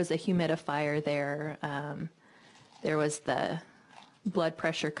 There was a humidifier there. There was the blood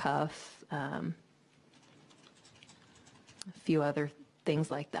pressure cuff, a few other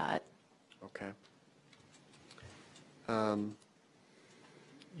things like that. Okay.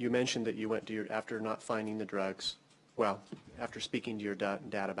 You mentioned that you went to after not finding the drugs, well, after speaking to your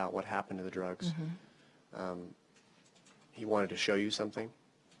dad about what happened to the drugs, he wanted to show you something?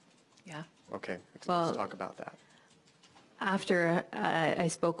 Yeah. Okay, let's Well- talk about that. After I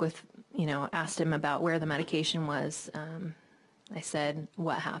spoke with, asked him about where the medication was, I said,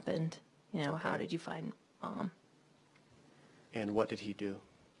 "What happened? How did you find Mom?" And what did he do?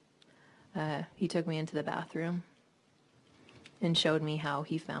 He took me into the bathroom and showed me how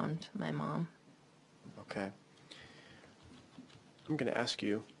he found my mom. Okay. I'm going to ask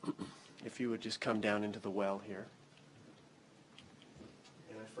you if you would just come down into the well here.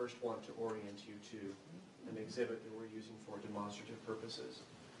 And I first want to orient you to an exhibit that we're using for demonstrative purposes.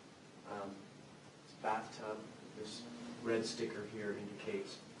 It's a bathtub. This red sticker here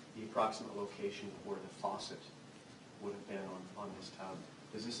indicates the approximate location of where the faucet would have been on this tub.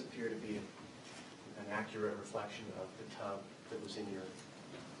 Does this appear to be an accurate reflection of the tub that was in your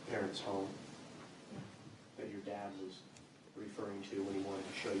parents' home that your dad was referring to when he wanted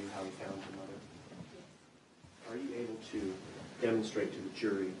to show you how he found your mother? Are you able to demonstrate to the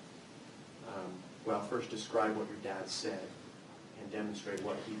jury, well, first describe what your dad said and demonstrate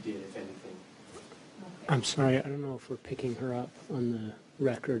what he did, if anything? I'm sorry, I don't know if we're picking her up on the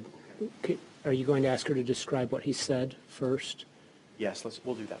record. Are you going to ask her to describe what he said first? Yes,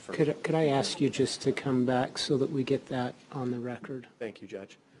 we'll do that first. Could I ask you just to come back so that we get that on the record? Thank you,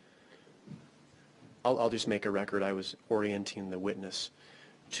 Judge. I'll just make a record. I was orienting the witness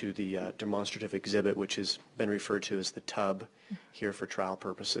to the demonstrative exhibit, which has been referred to as the tub here for trial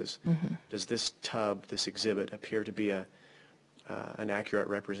purposes. Does this tub, this exhibit, appear to be an accurate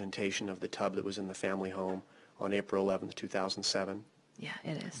representation of the tub that was in the family home on April 11th, 2007? Yeah,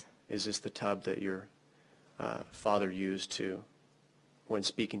 it is. Is this the tub that your father used when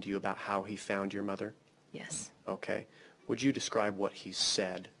speaking to you about how he found your mother? Yes. Okay. Would you describe what he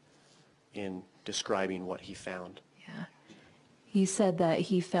said in describing what he found? Yeah. He said that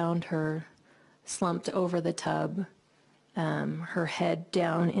he found her slumped over the tub, her head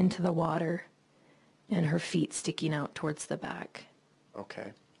down into the water, and her feet sticking out towards the back.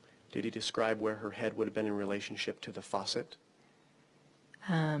 Okay. Did he describe where her head would have been in relationship to the faucet?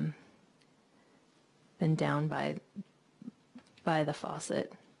 Been down by the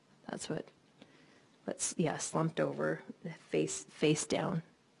faucet. That's what. But yeah, slumped over, face down,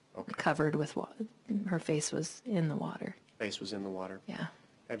 Okay. covered with water. Her face was in the water. Face was in the water. Yeah.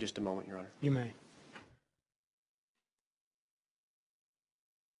 I have just a moment, Your Honor. You may.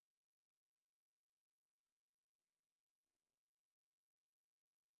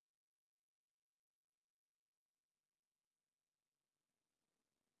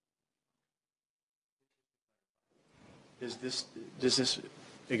 Does this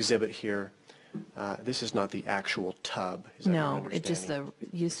exhibit here, this is not the actual tub? Is that your No, it's just understanding?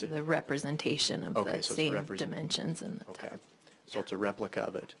 the use of the representation of Okay, the so it's same represent- dimensions in the Okay, tub. so it's a replica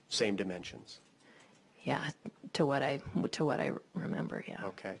of it, same dimensions. Yeah, to what I remember, yeah.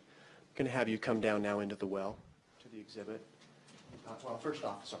 Okay. I'm going to have you come down now into the well to the exhibit. Well, first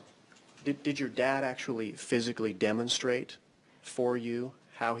off, sorry. Did your dad actually physically demonstrate for you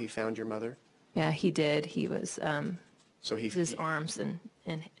how he found your mother? Yeah, he did. He was So his arms and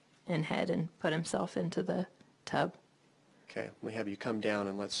head and put himself into the tub. Okay, let me have you come down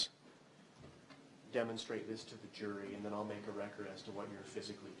and let's demonstrate this to the jury, and then I'll make a record as to what you're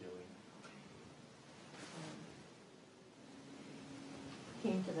physically doing.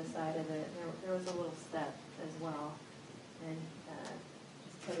 Came to the side of it. There was a little step as well, and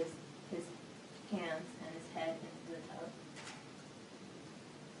just put his hands and his head into the tub.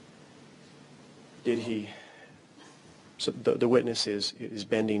 Did he, so the witness is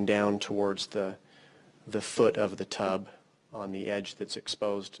bending down towards the foot of the tub on the edge that's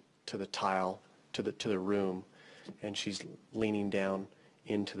exposed to the tile, to the room, and she's leaning down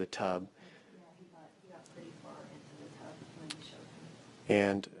into the tub. Yeah, he got pretty far into the tub when you showed him.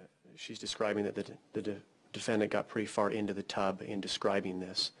 And she's describing that the defendant got pretty far into the tub in describing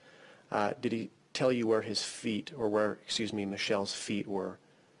this. Did he tell you where his feet, or where, excuse me, Michelle's feet were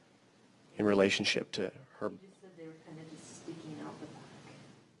in relationship to her? He just said they were kind of just sticking out the back.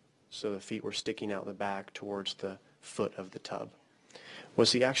 So the feet were sticking out the back towards the foot of the tub.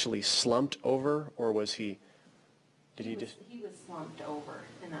 Was he actually slumped over, or was he, did he just? He was slumped over,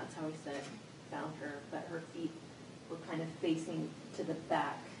 and that's how he said found her, but her feet were kind of facing to the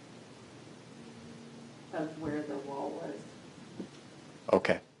back of where the wall was.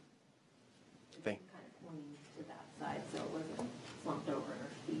 Okay. Thank. Kind of pointing to that side, so it wasn't slumped over and her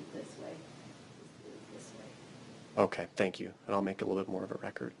feet this way. It was this way. Okay, thank you. And I'll make a little bit more of a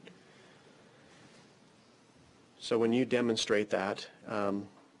record. So when you demonstrate that,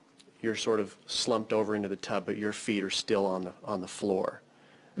 you're sort of slumped over into the tub, but your feet are still on the floor.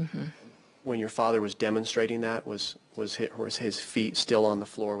 Mm-hmm. When your father was demonstrating that, was his feet still on the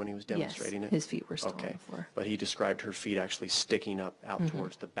floor when he was demonstrating Yes, it? his feet were still on Okay, the floor. but he described her feet actually sticking up out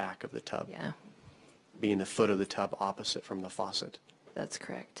towards the back of the tub, Yeah, being the foot of the tub opposite from the faucet. that's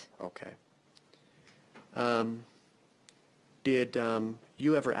correct. Okay. Did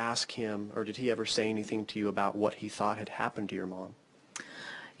you ever ask him, or did he ever say anything to you about what he thought had happened to your mom?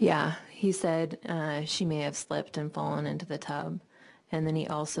 Yeah, he said she may have slipped and fallen into the tub, and then he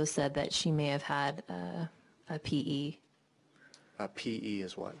also said that she may have had a PE. PE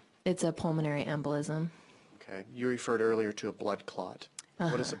is what? It's a pulmonary embolism. Okay. You referred earlier to a blood clot.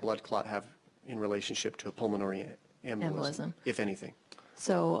 What does a blood clot have in relationship to a pulmonary embolism, if anything?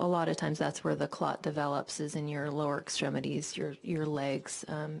 So a lot of times that's where the clot develops, is in your lower extremities, your legs.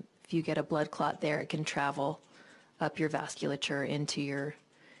 If you get a blood clot there, it can travel up your vasculature into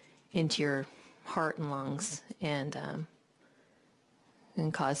your heart and lungs, and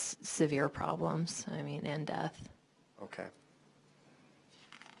cause severe problems. I mean, and death. Okay.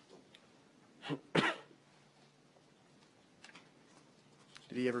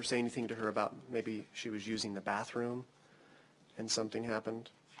 Did he ever say anything to her about maybe she was using the bathroom and something happened?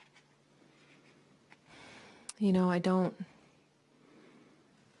 You know, I don't.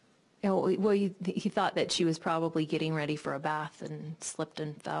 Oh, well, he thought that she was probably getting ready for a bath and slipped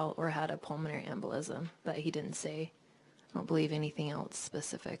and fell or had a pulmonary embolism, but he didn't say. I don't believe anything else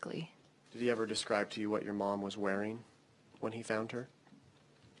specifically. Did he ever describe to you what your mom was wearing when he found her?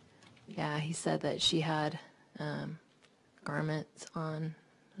 Yeah, he said that she had garments on,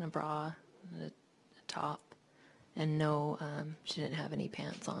 and a bra, and a top, and no, she didn't have any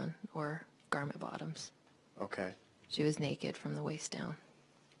pants on or garment bottoms. Okay. She was naked from the waist down.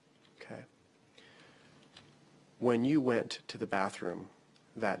 Okay. When you went to the bathroom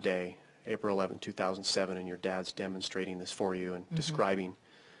that day, April 11, 2007, and your dad's demonstrating this for you and describing,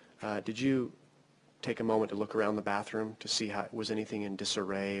 did you take a moment to look around the bathroom to see how was anything in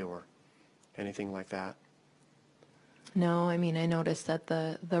disarray or anything like that? No, I mean, I noticed that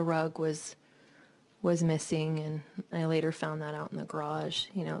the rug was missing, and I later found that out in the garage,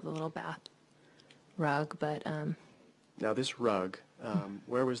 you know, the little bath rug, but Now this rug,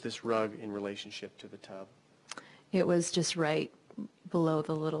 where was this rug in relationship to the tub? it was just right below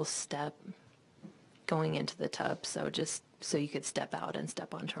the little step going into the tub, so just so you could step out and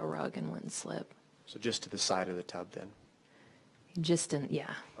step onto a rug and wouldn't slip. So just to the side of the tub then? Just in,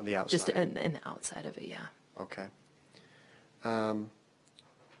 yeah. On the outside? Just in the outside of it, yeah. Okay.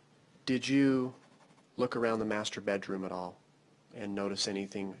 Did you look around the master bedroom at all and notice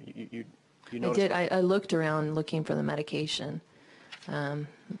anything? You I noticed? did. I looked around looking for the medication. It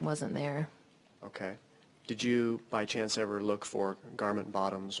wasn't there. Okay. Did you, by chance, ever look for garment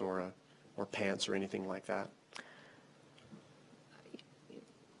bottoms or pants or anything like that?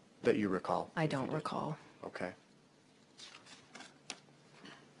 That you recall? I don't recall. Okay.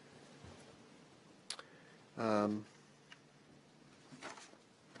 I'm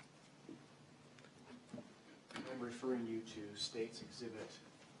referring you to State's Exhibit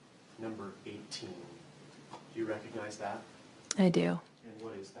number 18. Do you recognize that? I do. And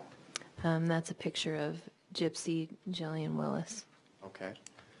what is that? That's a picture of Gypsy Jillian Willis. Okay.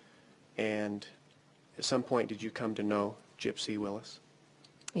 And at some point, did you come to know Gypsy Willis?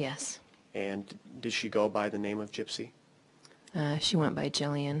 Yes. And did she go by the name of Gypsy? She went by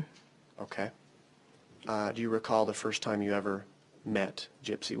Jillian. Okay. Do you recall the first time you ever met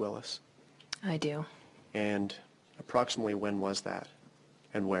Gypsy Willis? I do. And approximately when was that?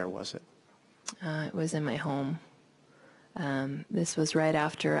 And where was it? It was in my home. This was right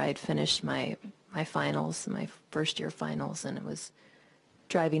after I'd finished my finals, my first year finals, and it was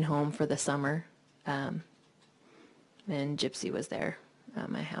driving home for the summer. And Gypsy was there at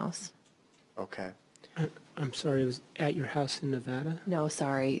my house. Okay. I'm sorry, it was at your house in Nevada? No,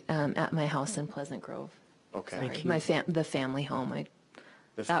 sorry, at my house in Pleasant Grove. Okay. Sorry, Thank you. the family home.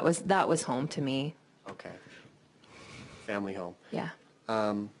 The That was home to me. Okay. Family home. Yeah.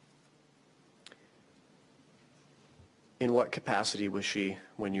 In what capacity was she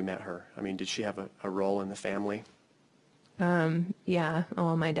when you met her? I mean, did she have a role in the family? Yeah.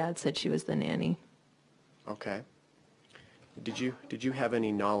 Oh, my dad said she was the nanny. Okay. Did you have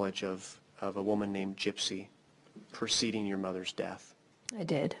any knowledge of a woman named Gypsy preceding your mother's death I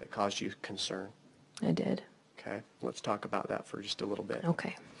did. that caused you concern? I did. Okay. Let's talk about that for just a little bit.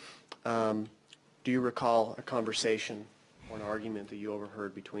 Okay. Do you recall a conversation or an argument that you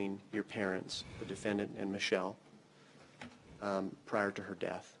overheard between your parents, the defendant and Michelle, prior to her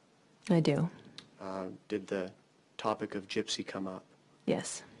death? I do. Did the topic of Gypsy come up?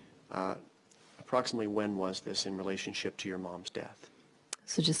 Yes. Approximately when was this in relationship to your mom's death?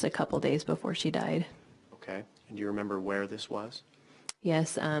 So just a couple days before she died. Okay. And do you remember where this was?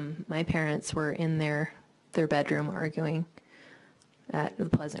 Yes. My parents were in their bedroom arguing at the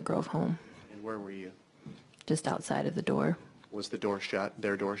Pleasant Grove home, And where were you? just outside of the door. Was the door shut,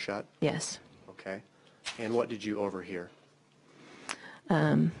 their door shut? Yes. Okay. And what did you overhear?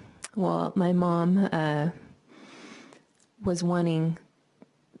 Well, my mom was wanting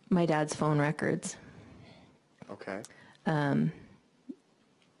my dad's phone records. Okay.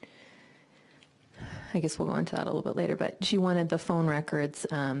 I guess we'll go into that a little bit later, but she wanted the phone records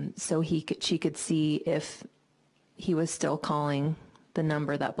so she could see if he was still calling the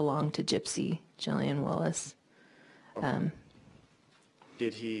number that belonged to Gypsy Jillian Willis.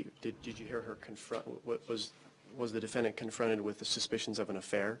 Did you hear her confront, was the defendant confronted with the suspicions of an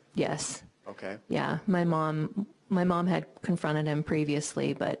affair? Yes. Okay. Yeah, my mom had confronted him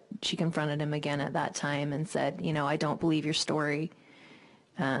previously, but she confronted him again at that time and said, I don't believe your story.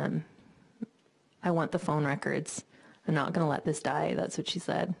 I want the phone records. I'm not going to let this die. That's what she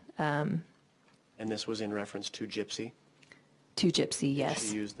said. And this was in reference to Gypsy? To Gypsy, yes. Did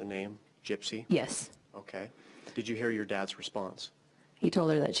she use the name Gypsy? Yes. Okay. Did you hear your dad's response? He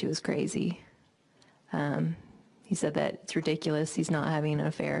told her that she was crazy. He said that it's ridiculous. He's not having an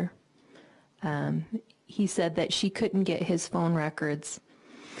affair. He said that she couldn't get his phone records.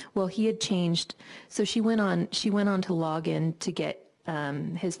 Well, he had changed. So she went on to log in to get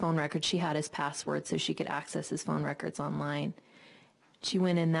his phone records. She had his password so she could access his phone records online. She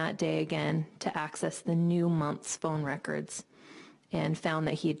went in that day again to access the new month's phone records and found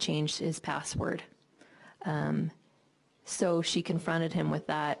that he had changed his password. So she confronted him with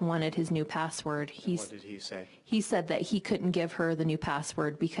that, wanted his new password. What did he say? He said that he couldn't give her the new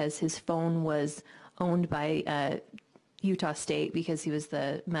password because his phone was owned by Utah State because he was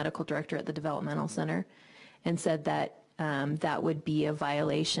the medical director at the developmental center, and said that that would be a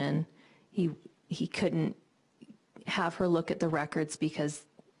violation. He couldn't have her look at the records because,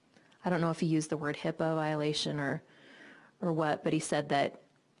 I don't know if he used the word HIPAA violation or what, but he said that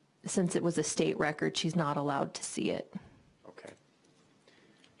since it was a state record, she's not allowed to see it. Okay.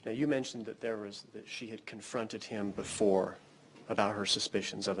 Now, you mentioned that that she had confronted him before about her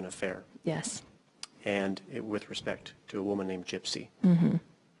suspicions of an affair, Yes. and with respect to a woman named Gypsy. Mm-hmm.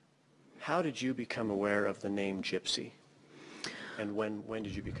 How did you become aware of the name Gypsy? And when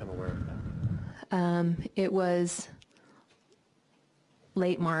did you become aware of that? It was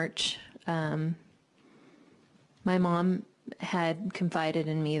late March. My mom had confided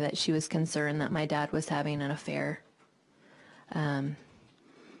in me that she was concerned that my dad was having an affair. And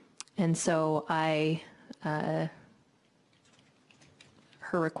And so her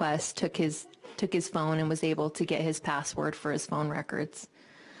request, took his phone and was able to get his password for his phone records.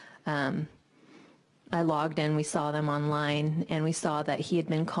 I logged in, we saw them online, and we saw that he had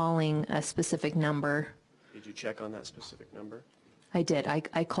been calling a specific number. Did you check on that specific number? I did.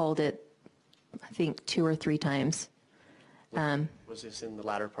 I called it, I think, 2 or 3 times. Was this in the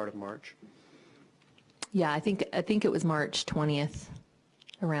latter part of March? Yeah, I think it was March 20th,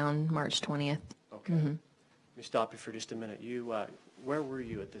 around March 20th. Okay. Let me stop you for just a minute. Where were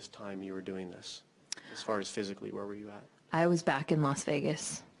you at this time you were doing this? As far as physically, where were you at? I was back in Las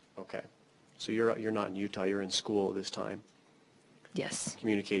Vegas. Okay. So you're not in Utah, you're in school at this time, Yes.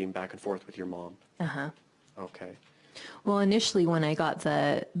 communicating back and forth with your mom. Uh-huh. Okay. Well, initially when I got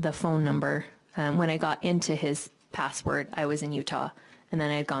the phone number, when I got into his password, I was in Utah, and then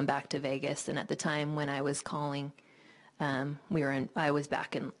I had gone back to Vegas. And at the time when I was calling, I was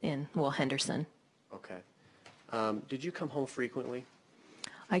back in Henderson. Okay. Did you come home frequently?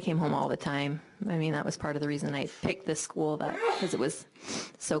 I came home all the time. I mean, that was part of the reason I picked this school, because it was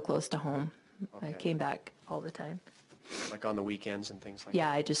so close to home. I Okay. came back all the time. Like on the weekends and things like Yeah,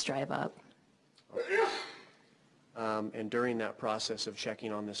 I just drive up. that? And during that process of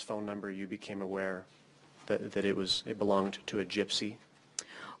checking on this phone number, you became aware that it belonged to a gypsy?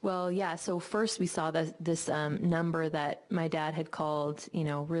 Well, yeah, so first we saw this number that my dad had called,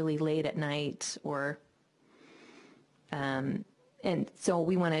 really late at night, and so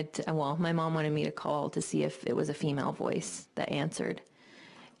we wanted to, my mom wanted me to call to see if it was a female voice that answered.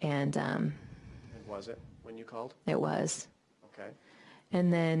 And And was it when you called? it was. Okay.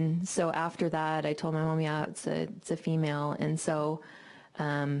 And then, so after that, I told my mom, yeah, it's a female. And so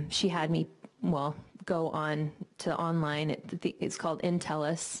she had me, go on to online. It's called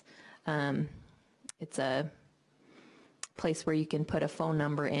Intellus. It's a place where you can put a phone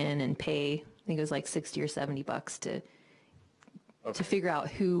number in and pay, I think it was like $60 or $70 to figure out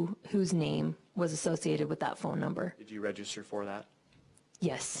whose name was associated with that phone number. Did you register for that?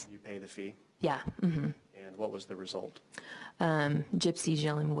 Yes. You pay the fee? Yeah. Mm-hmm. And what was the result? Gypsy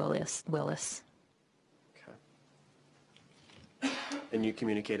Jillian Willis. Okay. And you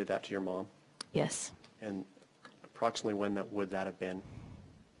communicated that to your mom? Yes. And approximately when would that have been?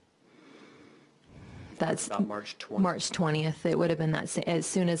 That's About March 20th? March 20th. It would have been as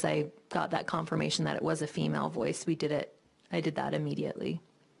soon as I got that confirmation that it was a female voice, we did it. I did that immediately,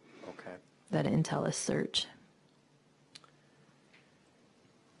 Okay. that Intellus search.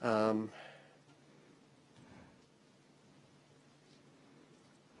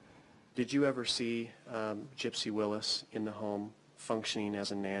 Did you ever see Gypsy Willis in the home functioning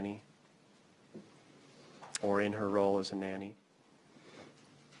as a nanny or in her role as a nanny?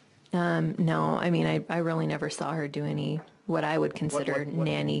 No, I mean, I really never saw her do what I would consider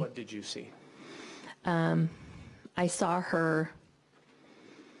nanny. What did you see? I saw her,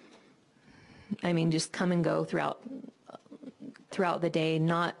 I mean, just come and go throughout the day.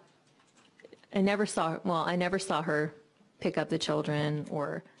 I never saw her pick up the children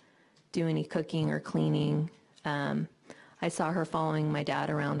or do any cooking or cleaning. I saw her following my dad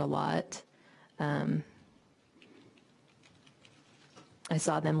around a lot. I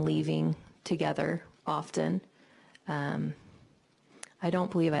saw them leaving together often. I don't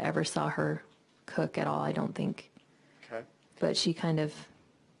believe I ever saw her cook at all, I don't think. Okay. But she kind of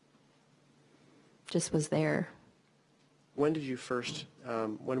just was there. When were you first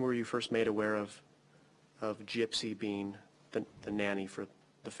made aware of Gypsy being the nanny for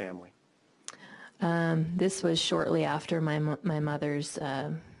the family? This was shortly after my mother's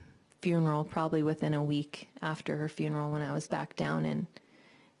funeral, probably within a week after her funeral, when I was back down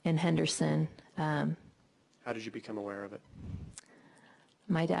in Henderson. How did you become aware of it?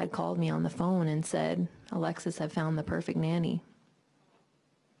 My dad called me on the phone and said, Alexis, I've found the perfect nanny.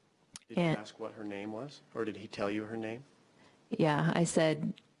 Did you ask what her name was, or did he tell you her name? Yeah, I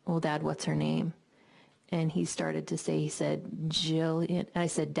said, well, Dad, what's her name? And he started to say, he said, Jillian. I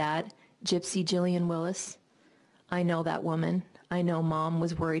said, Dad, Gypsy Jillian Willis. I know that woman. I know Mom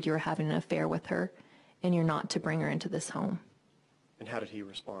was worried you were having an affair with her, and you're not to bring her into this home. And how did he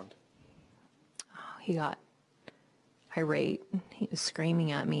respond? Oh, he got irate. He was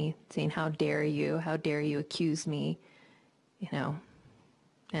screaming at me, saying, how dare you accuse me,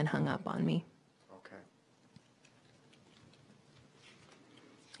 and hung up on me. Okay.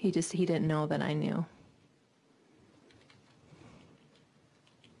 He didn't know that I knew.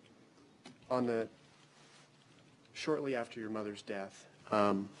 Shortly after your mother's death,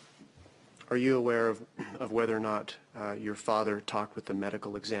 are you aware of whether or not your father talked with the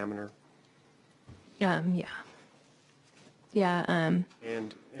medical examiner? Yeah. Yeah, And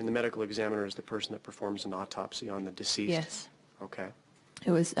the medical examiner is the person that performs an autopsy on the deceased? yes. Okay.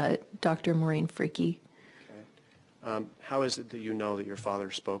 It was Dr. Maureen Fricky. Okay. How is it that you know that your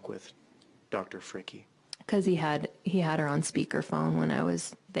father spoke with Dr. Fricky? Because he had her on speakerphone when I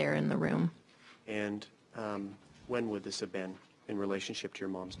was there in the room. And when would this have been in relationship to your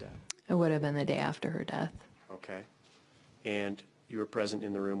mom's death? It would have been the day after her death. Okay. And you were present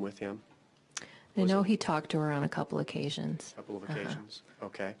in the room with him? I know he talked to her on a couple occasions. A couple of occasions?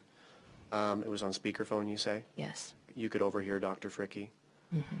 Okay. It was on speakerphone, you say? Yes. You could overhear Dr. Fricky?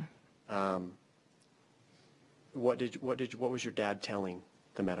 What was your dad telling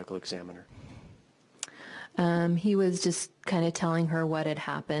the medical examiner? He was just kind of telling her what had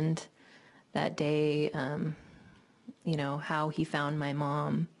happened that day, you know, how he found my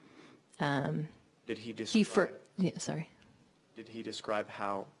mom. Did he describe? Yeah, sorry. Did he describe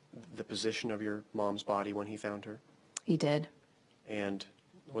how the position of your mom's body when he found her? He did. And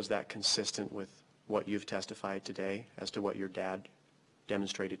was that consistent with what you've testified today as to what your dad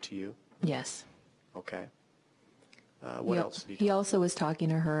demonstrated to you? Yes. Okay. What else did he He also was talking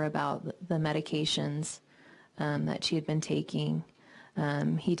to her about the medications that she had been taking.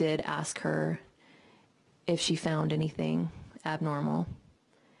 He did ask her if she found anything abnormal.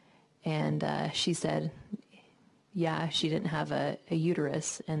 And she said, yeah, she didn't have a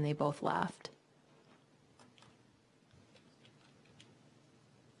uterus, and they both laughed.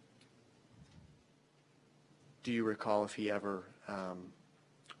 Do you recall if he ever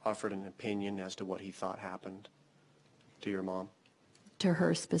offered an opinion as to what he thought happened to your mom, To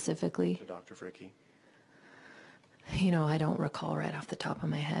her specifically, to Dr. Fricky? you know, I don't recall right off the top of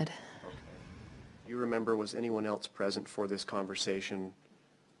my head. Okay. You remember, was anyone else present for this conversation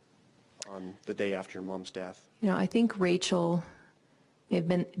on the day after your mom's death? You know, I think Rachel had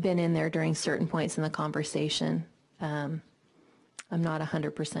been in there during certain points in the conversation. I'm not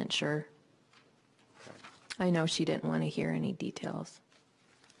 100% sure. I know she didn't want to hear any details.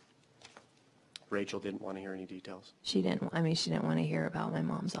 Rachel didn't want to hear any details? She didn't want to hear about my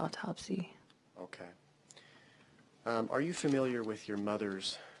mom's autopsy. Okay. Are you familiar with your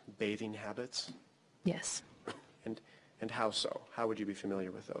mother's bathing habits? Yes, And how so? How would you be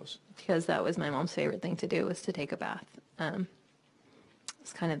familiar with those? because that was my mom's favorite thing to do, was to take a bath.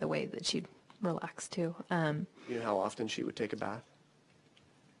 It's kind of the way that she'd relax too. You know how often she would take a bath?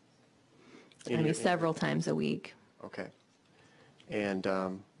 Several times a week. Okay. And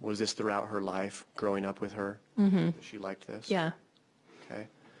was this throughout her life, growing up with her? Mm-hmm. She liked this? Yeah. Okay.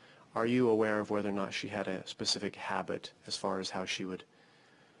 Are you aware of whether or not she had a specific habit as far as how she would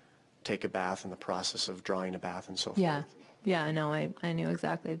take a bath and the process of drawing a bath and so forth? Yeah. Yeah, no, I knew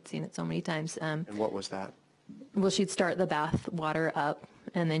exactly. I'd seen it so many times. And what was that? Well, she'd start the bath water up,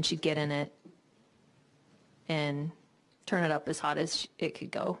 and then she'd get in it and turn it up as hot as it could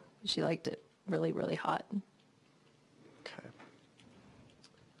go. She liked it really, really hot. Okay.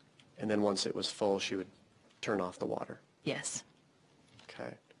 And then once it was full, she would turn off the water? Yes.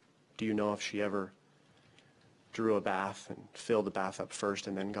 Okay. Do you know if she ever drew a bath and filled the bath up first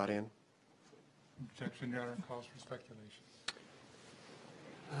and then got in? Objection, Your Honor, calls for speculation.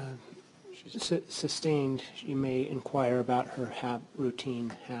 Sustained, you may inquire about her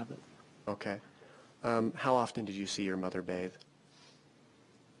routine habit. Okay. How often did you see your mother bathe?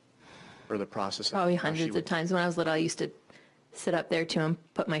 Or the process of Probably how she hundreds would- of times. When I was little, I used to sit up there too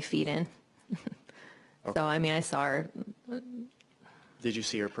and put my feet in. Okay. So, I saw her. Did you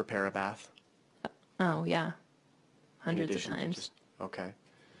see her prepare a bath? Oh, yeah. In Hundreds of addition to times. just- okay.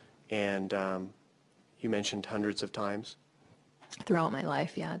 And you mentioned hundreds of times Throughout my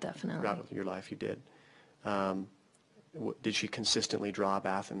life, yeah, definitely. throughout your life you did. Did she consistently draw a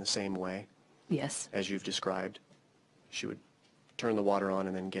bath in the same way Yes. as you've described? She would turn the water on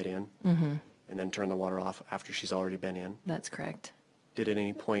and then get in, and then turn the water off after she's already been in. That's correct. Did at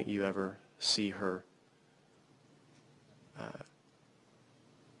any point you ever see her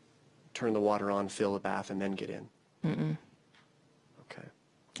turn the water on, fill the bath, and then get in? Mm-mm. Okay.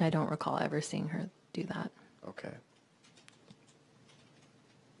 I don't recall ever seeing her do that. Okay.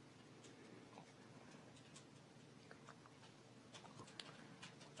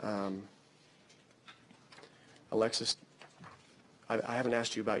 Alexis, I haven't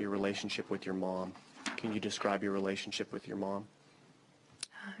asked you about your relationship with your mom. Can you describe your relationship with your mom?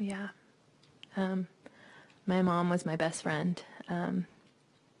 Yeah. My mom was my best friend.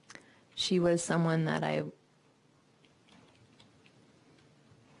 She was someone that I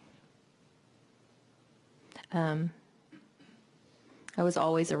was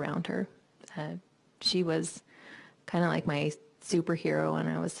always around her. She was kind of like my superhero when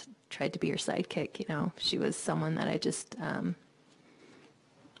I was tried to be her sidekick, you know. She was someone that I just, I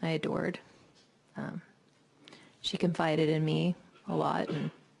adored. She confided in me a lot, and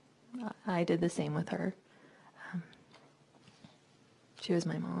I did the same with her. She was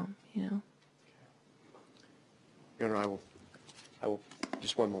my mom, you know. Your Honor, I will,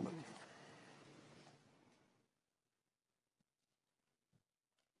 just one moment.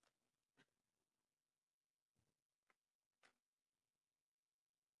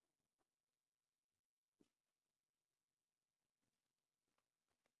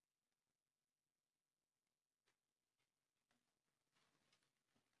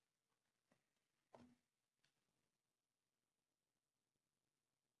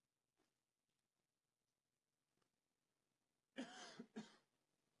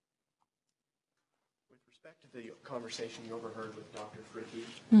 With respect to the conversation you overheard with Dr. Fricky,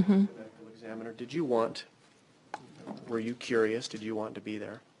 the medical examiner, were you curious? Did you want to be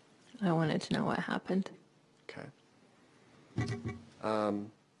there? I wanted to know what happened. Okay.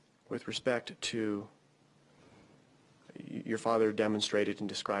 With respect to, your father demonstrated and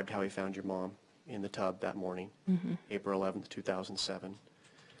described how he found your mom in the tub that morning, April 11th, 2007.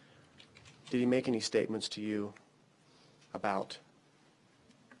 Did he make any statements to you about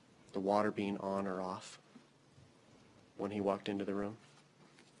the water being on or off when he walked into the room?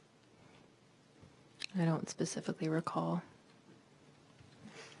 I don't specifically recall.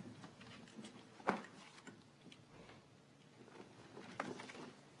 I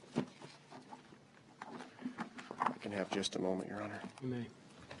can have just a moment, Your Honor. You may.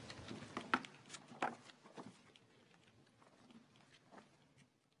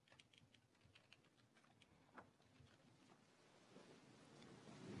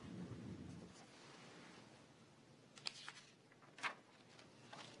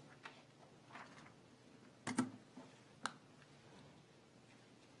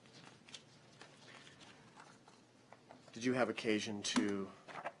 Did you have occasion to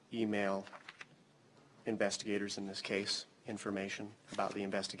email investigators in this case information about the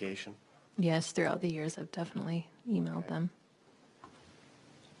investigation? Yes, throughout the years, I've definitely emailed them.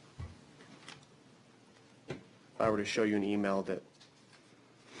 If I were to show you an email that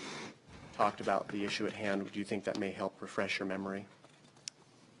talked about the issue at hand, do you think that may help refresh your memory?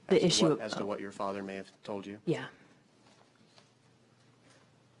 The issue As to what your father may have told you? Yeah.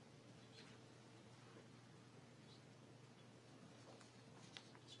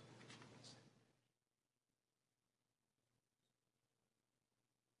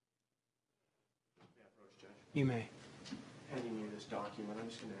 You may. Handing you this document, I'm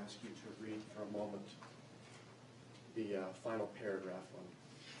just going to ask you to read for a moment the final paragraph on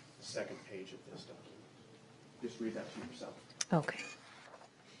the second page of this document. Just read that to yourself. Okay.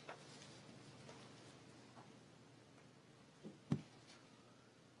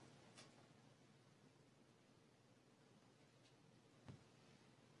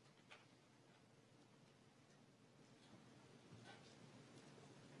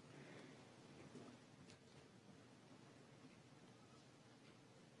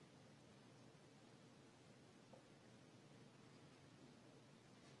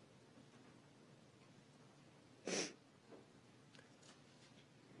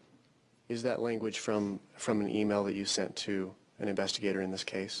 Is that language from an email that you sent to an investigator in this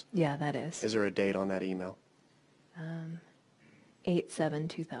case? Yeah, that is. Is there a date on that email?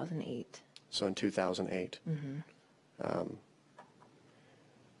 8/7/2008. So in 2008.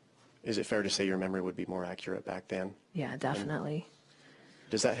 Is it fair to say your memory would be more accurate back then? Yeah, definitely.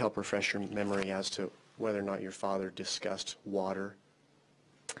 Does that help refresh your memory as to whether or not your father discussed water?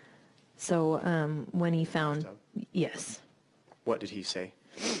 So when he found, Tub? yes, What did he say?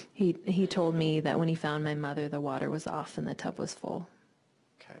 he told me that when he found my mother, the water was off and the tub was full.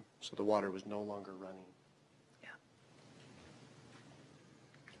 Okay, so the water was no longer running.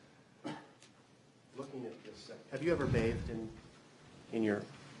 Yeah. Looking at this, have you ever bathed in your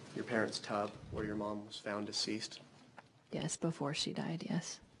parents' tub where your mom was found deceased? Yes, before she died,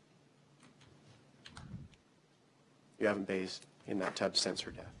 yes. You haven't bathed in that tub since her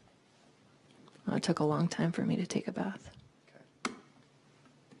death? Well, it took a long time for me to take a bath. Okay.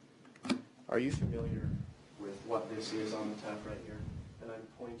 Are you familiar with what this is on the tub right here? And I'm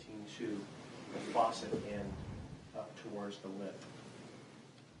pointing to the faucet end up towards the lip.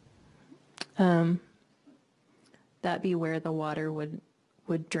 That'd be where the water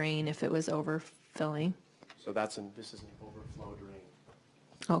would drain if it was overfilling. So this is an overflow drain.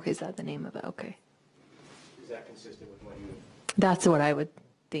 Okay, is that the name of it? Okay. Is that consistent with what you? That's what I would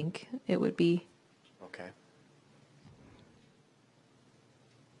think it would be. Okay.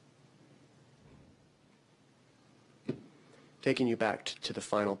 taking you back to the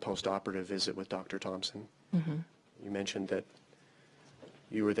final post-operative visit with Dr. Thompson, you mentioned that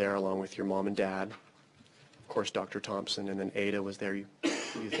you were there along with your mom and dad, of course Dr. Thompson, and then Ada was there, you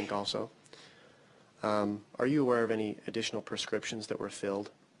think also. Are you aware of any additional prescriptions that were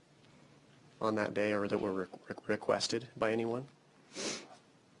filled on that day or that were requested by anyone?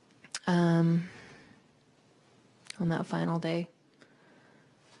 On that final day,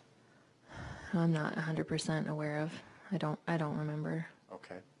 I'm not 100% aware of. I don't remember.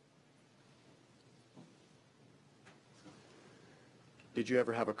 Okay. Did you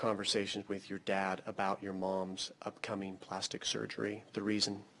ever have a conversation with your dad about your mom's upcoming plastic surgery, the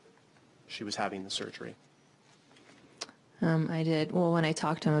reason she was having the surgery? I did. Well, when I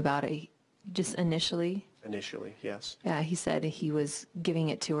talked to him about it, just initially. Initially, yes. Yeah, he said he was giving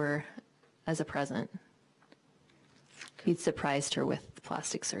it to her as a present. He'd surprised her with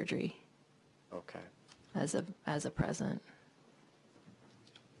plastic surgery Okay. as a present.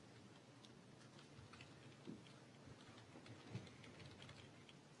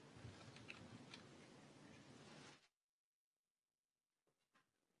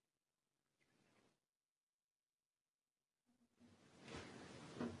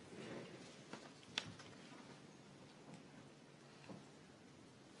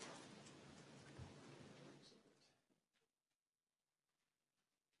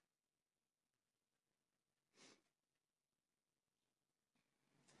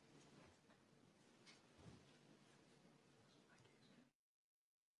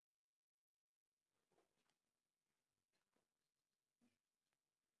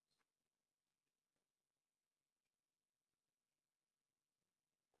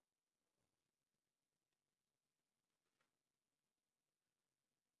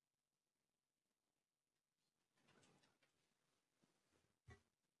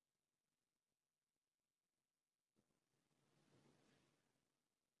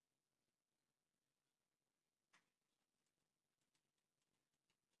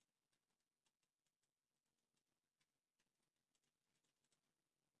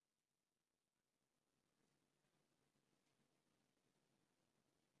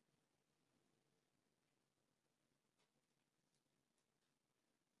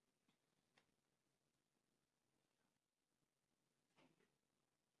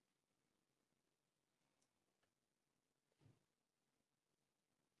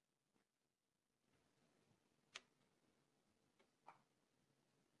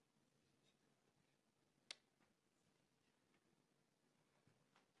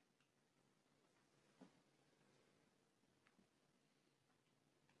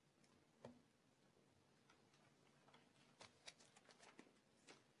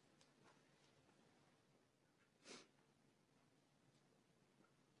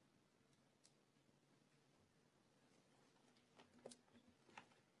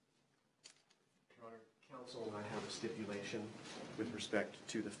 Your Honor, counsel and I have a stipulation with respect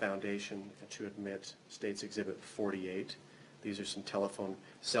to the foundation to admit State's Exhibit 48. These are some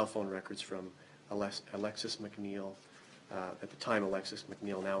cell phone records from Alexis MacNeill, at the time Alexis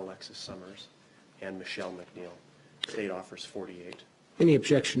MacNeill, now Alexis Somers, and Michelle MacNeill. State offers 48. Any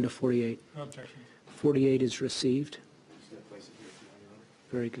objection to 48? No objection. 48 is received. Just going to place it here for you, Your Honor.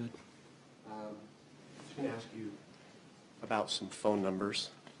 Very good. I'm just going to ask you about some phone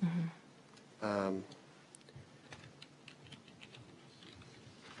numbers.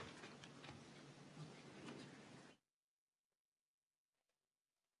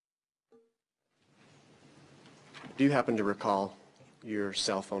 Do you happen to recall your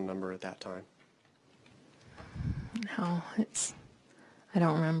cell phone number at that time? No, I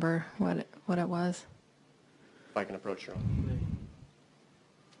don't remember what it was. If I can approach your own.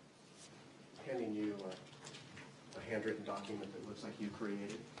 Handing you a handwritten document that looks like you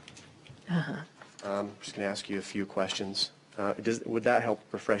created. I'm just going to ask you a few questions. Would that help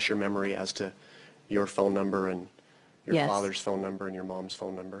refresh your memory as to your phone number and your Yes. father's phone number and your mom's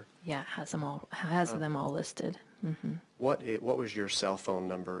phone number? Yeah, it has them all. Has them all listed. What was your cell phone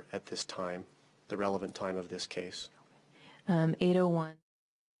number at this time, the relevant time of this case? 801.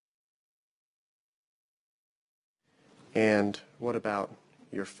 And what about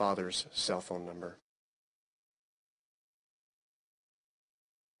your father's cell phone number?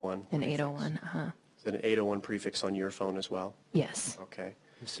 An Prefix. 801. Is it an 801 prefix on your phone as well? Yes. Okay.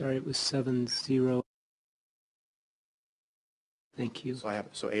 I'm sorry, it was 70. Thank you. So I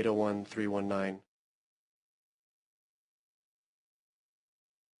have 801-319.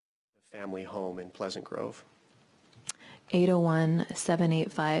 The family home in Pleasant Grove.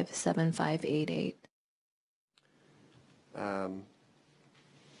 801-785-7588.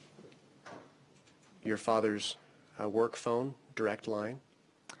 Your father's a work phone, direct line?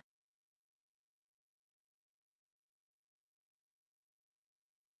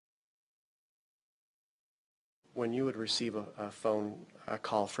 When you would receive a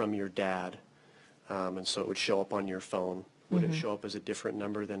call from your dad, and so it would show up on your phone, would it show up as a different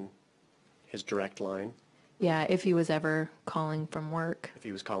number than his direct line? Yeah, if he was ever calling from work, If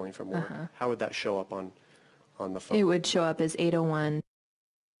he was calling from work, how would that show up on the phone? it would show up as 801.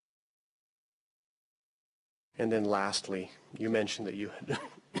 And then lastly, you mentioned that you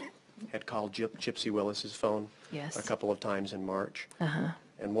had called Gypsy Willis's phone Yes. a couple of times in March.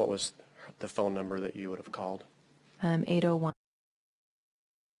 And what was the phone number that you would have called? 801.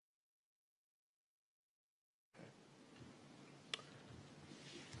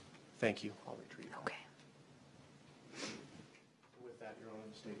 Thank you. I'll retrieve that. Okay. With that, Your Honor,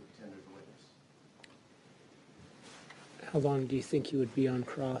 the state would tender the witness. How long do you think you would be on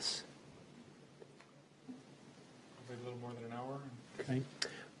cross? Probably a little more than an hour. Okay.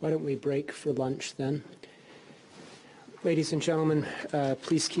 Why don't we break for lunch then? Ladies and gentlemen,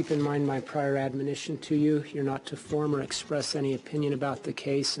 please keep in mind my prior admonition to you. You're not to form or express any opinion about the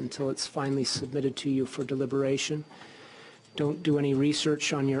case until it's finally submitted to you for deliberation. Don't do any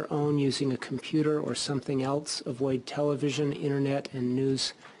research on your own using a computer or something else. Avoid television, internet, and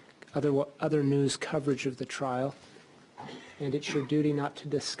other news coverage of the trial. And it's your duty not to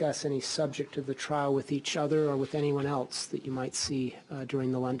discuss any subject of the trial with each other or with anyone else that you might see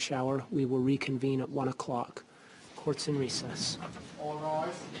during the lunch hour. We will reconvene at 1 o'clock. Court's in recess. All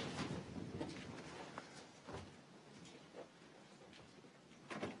rise.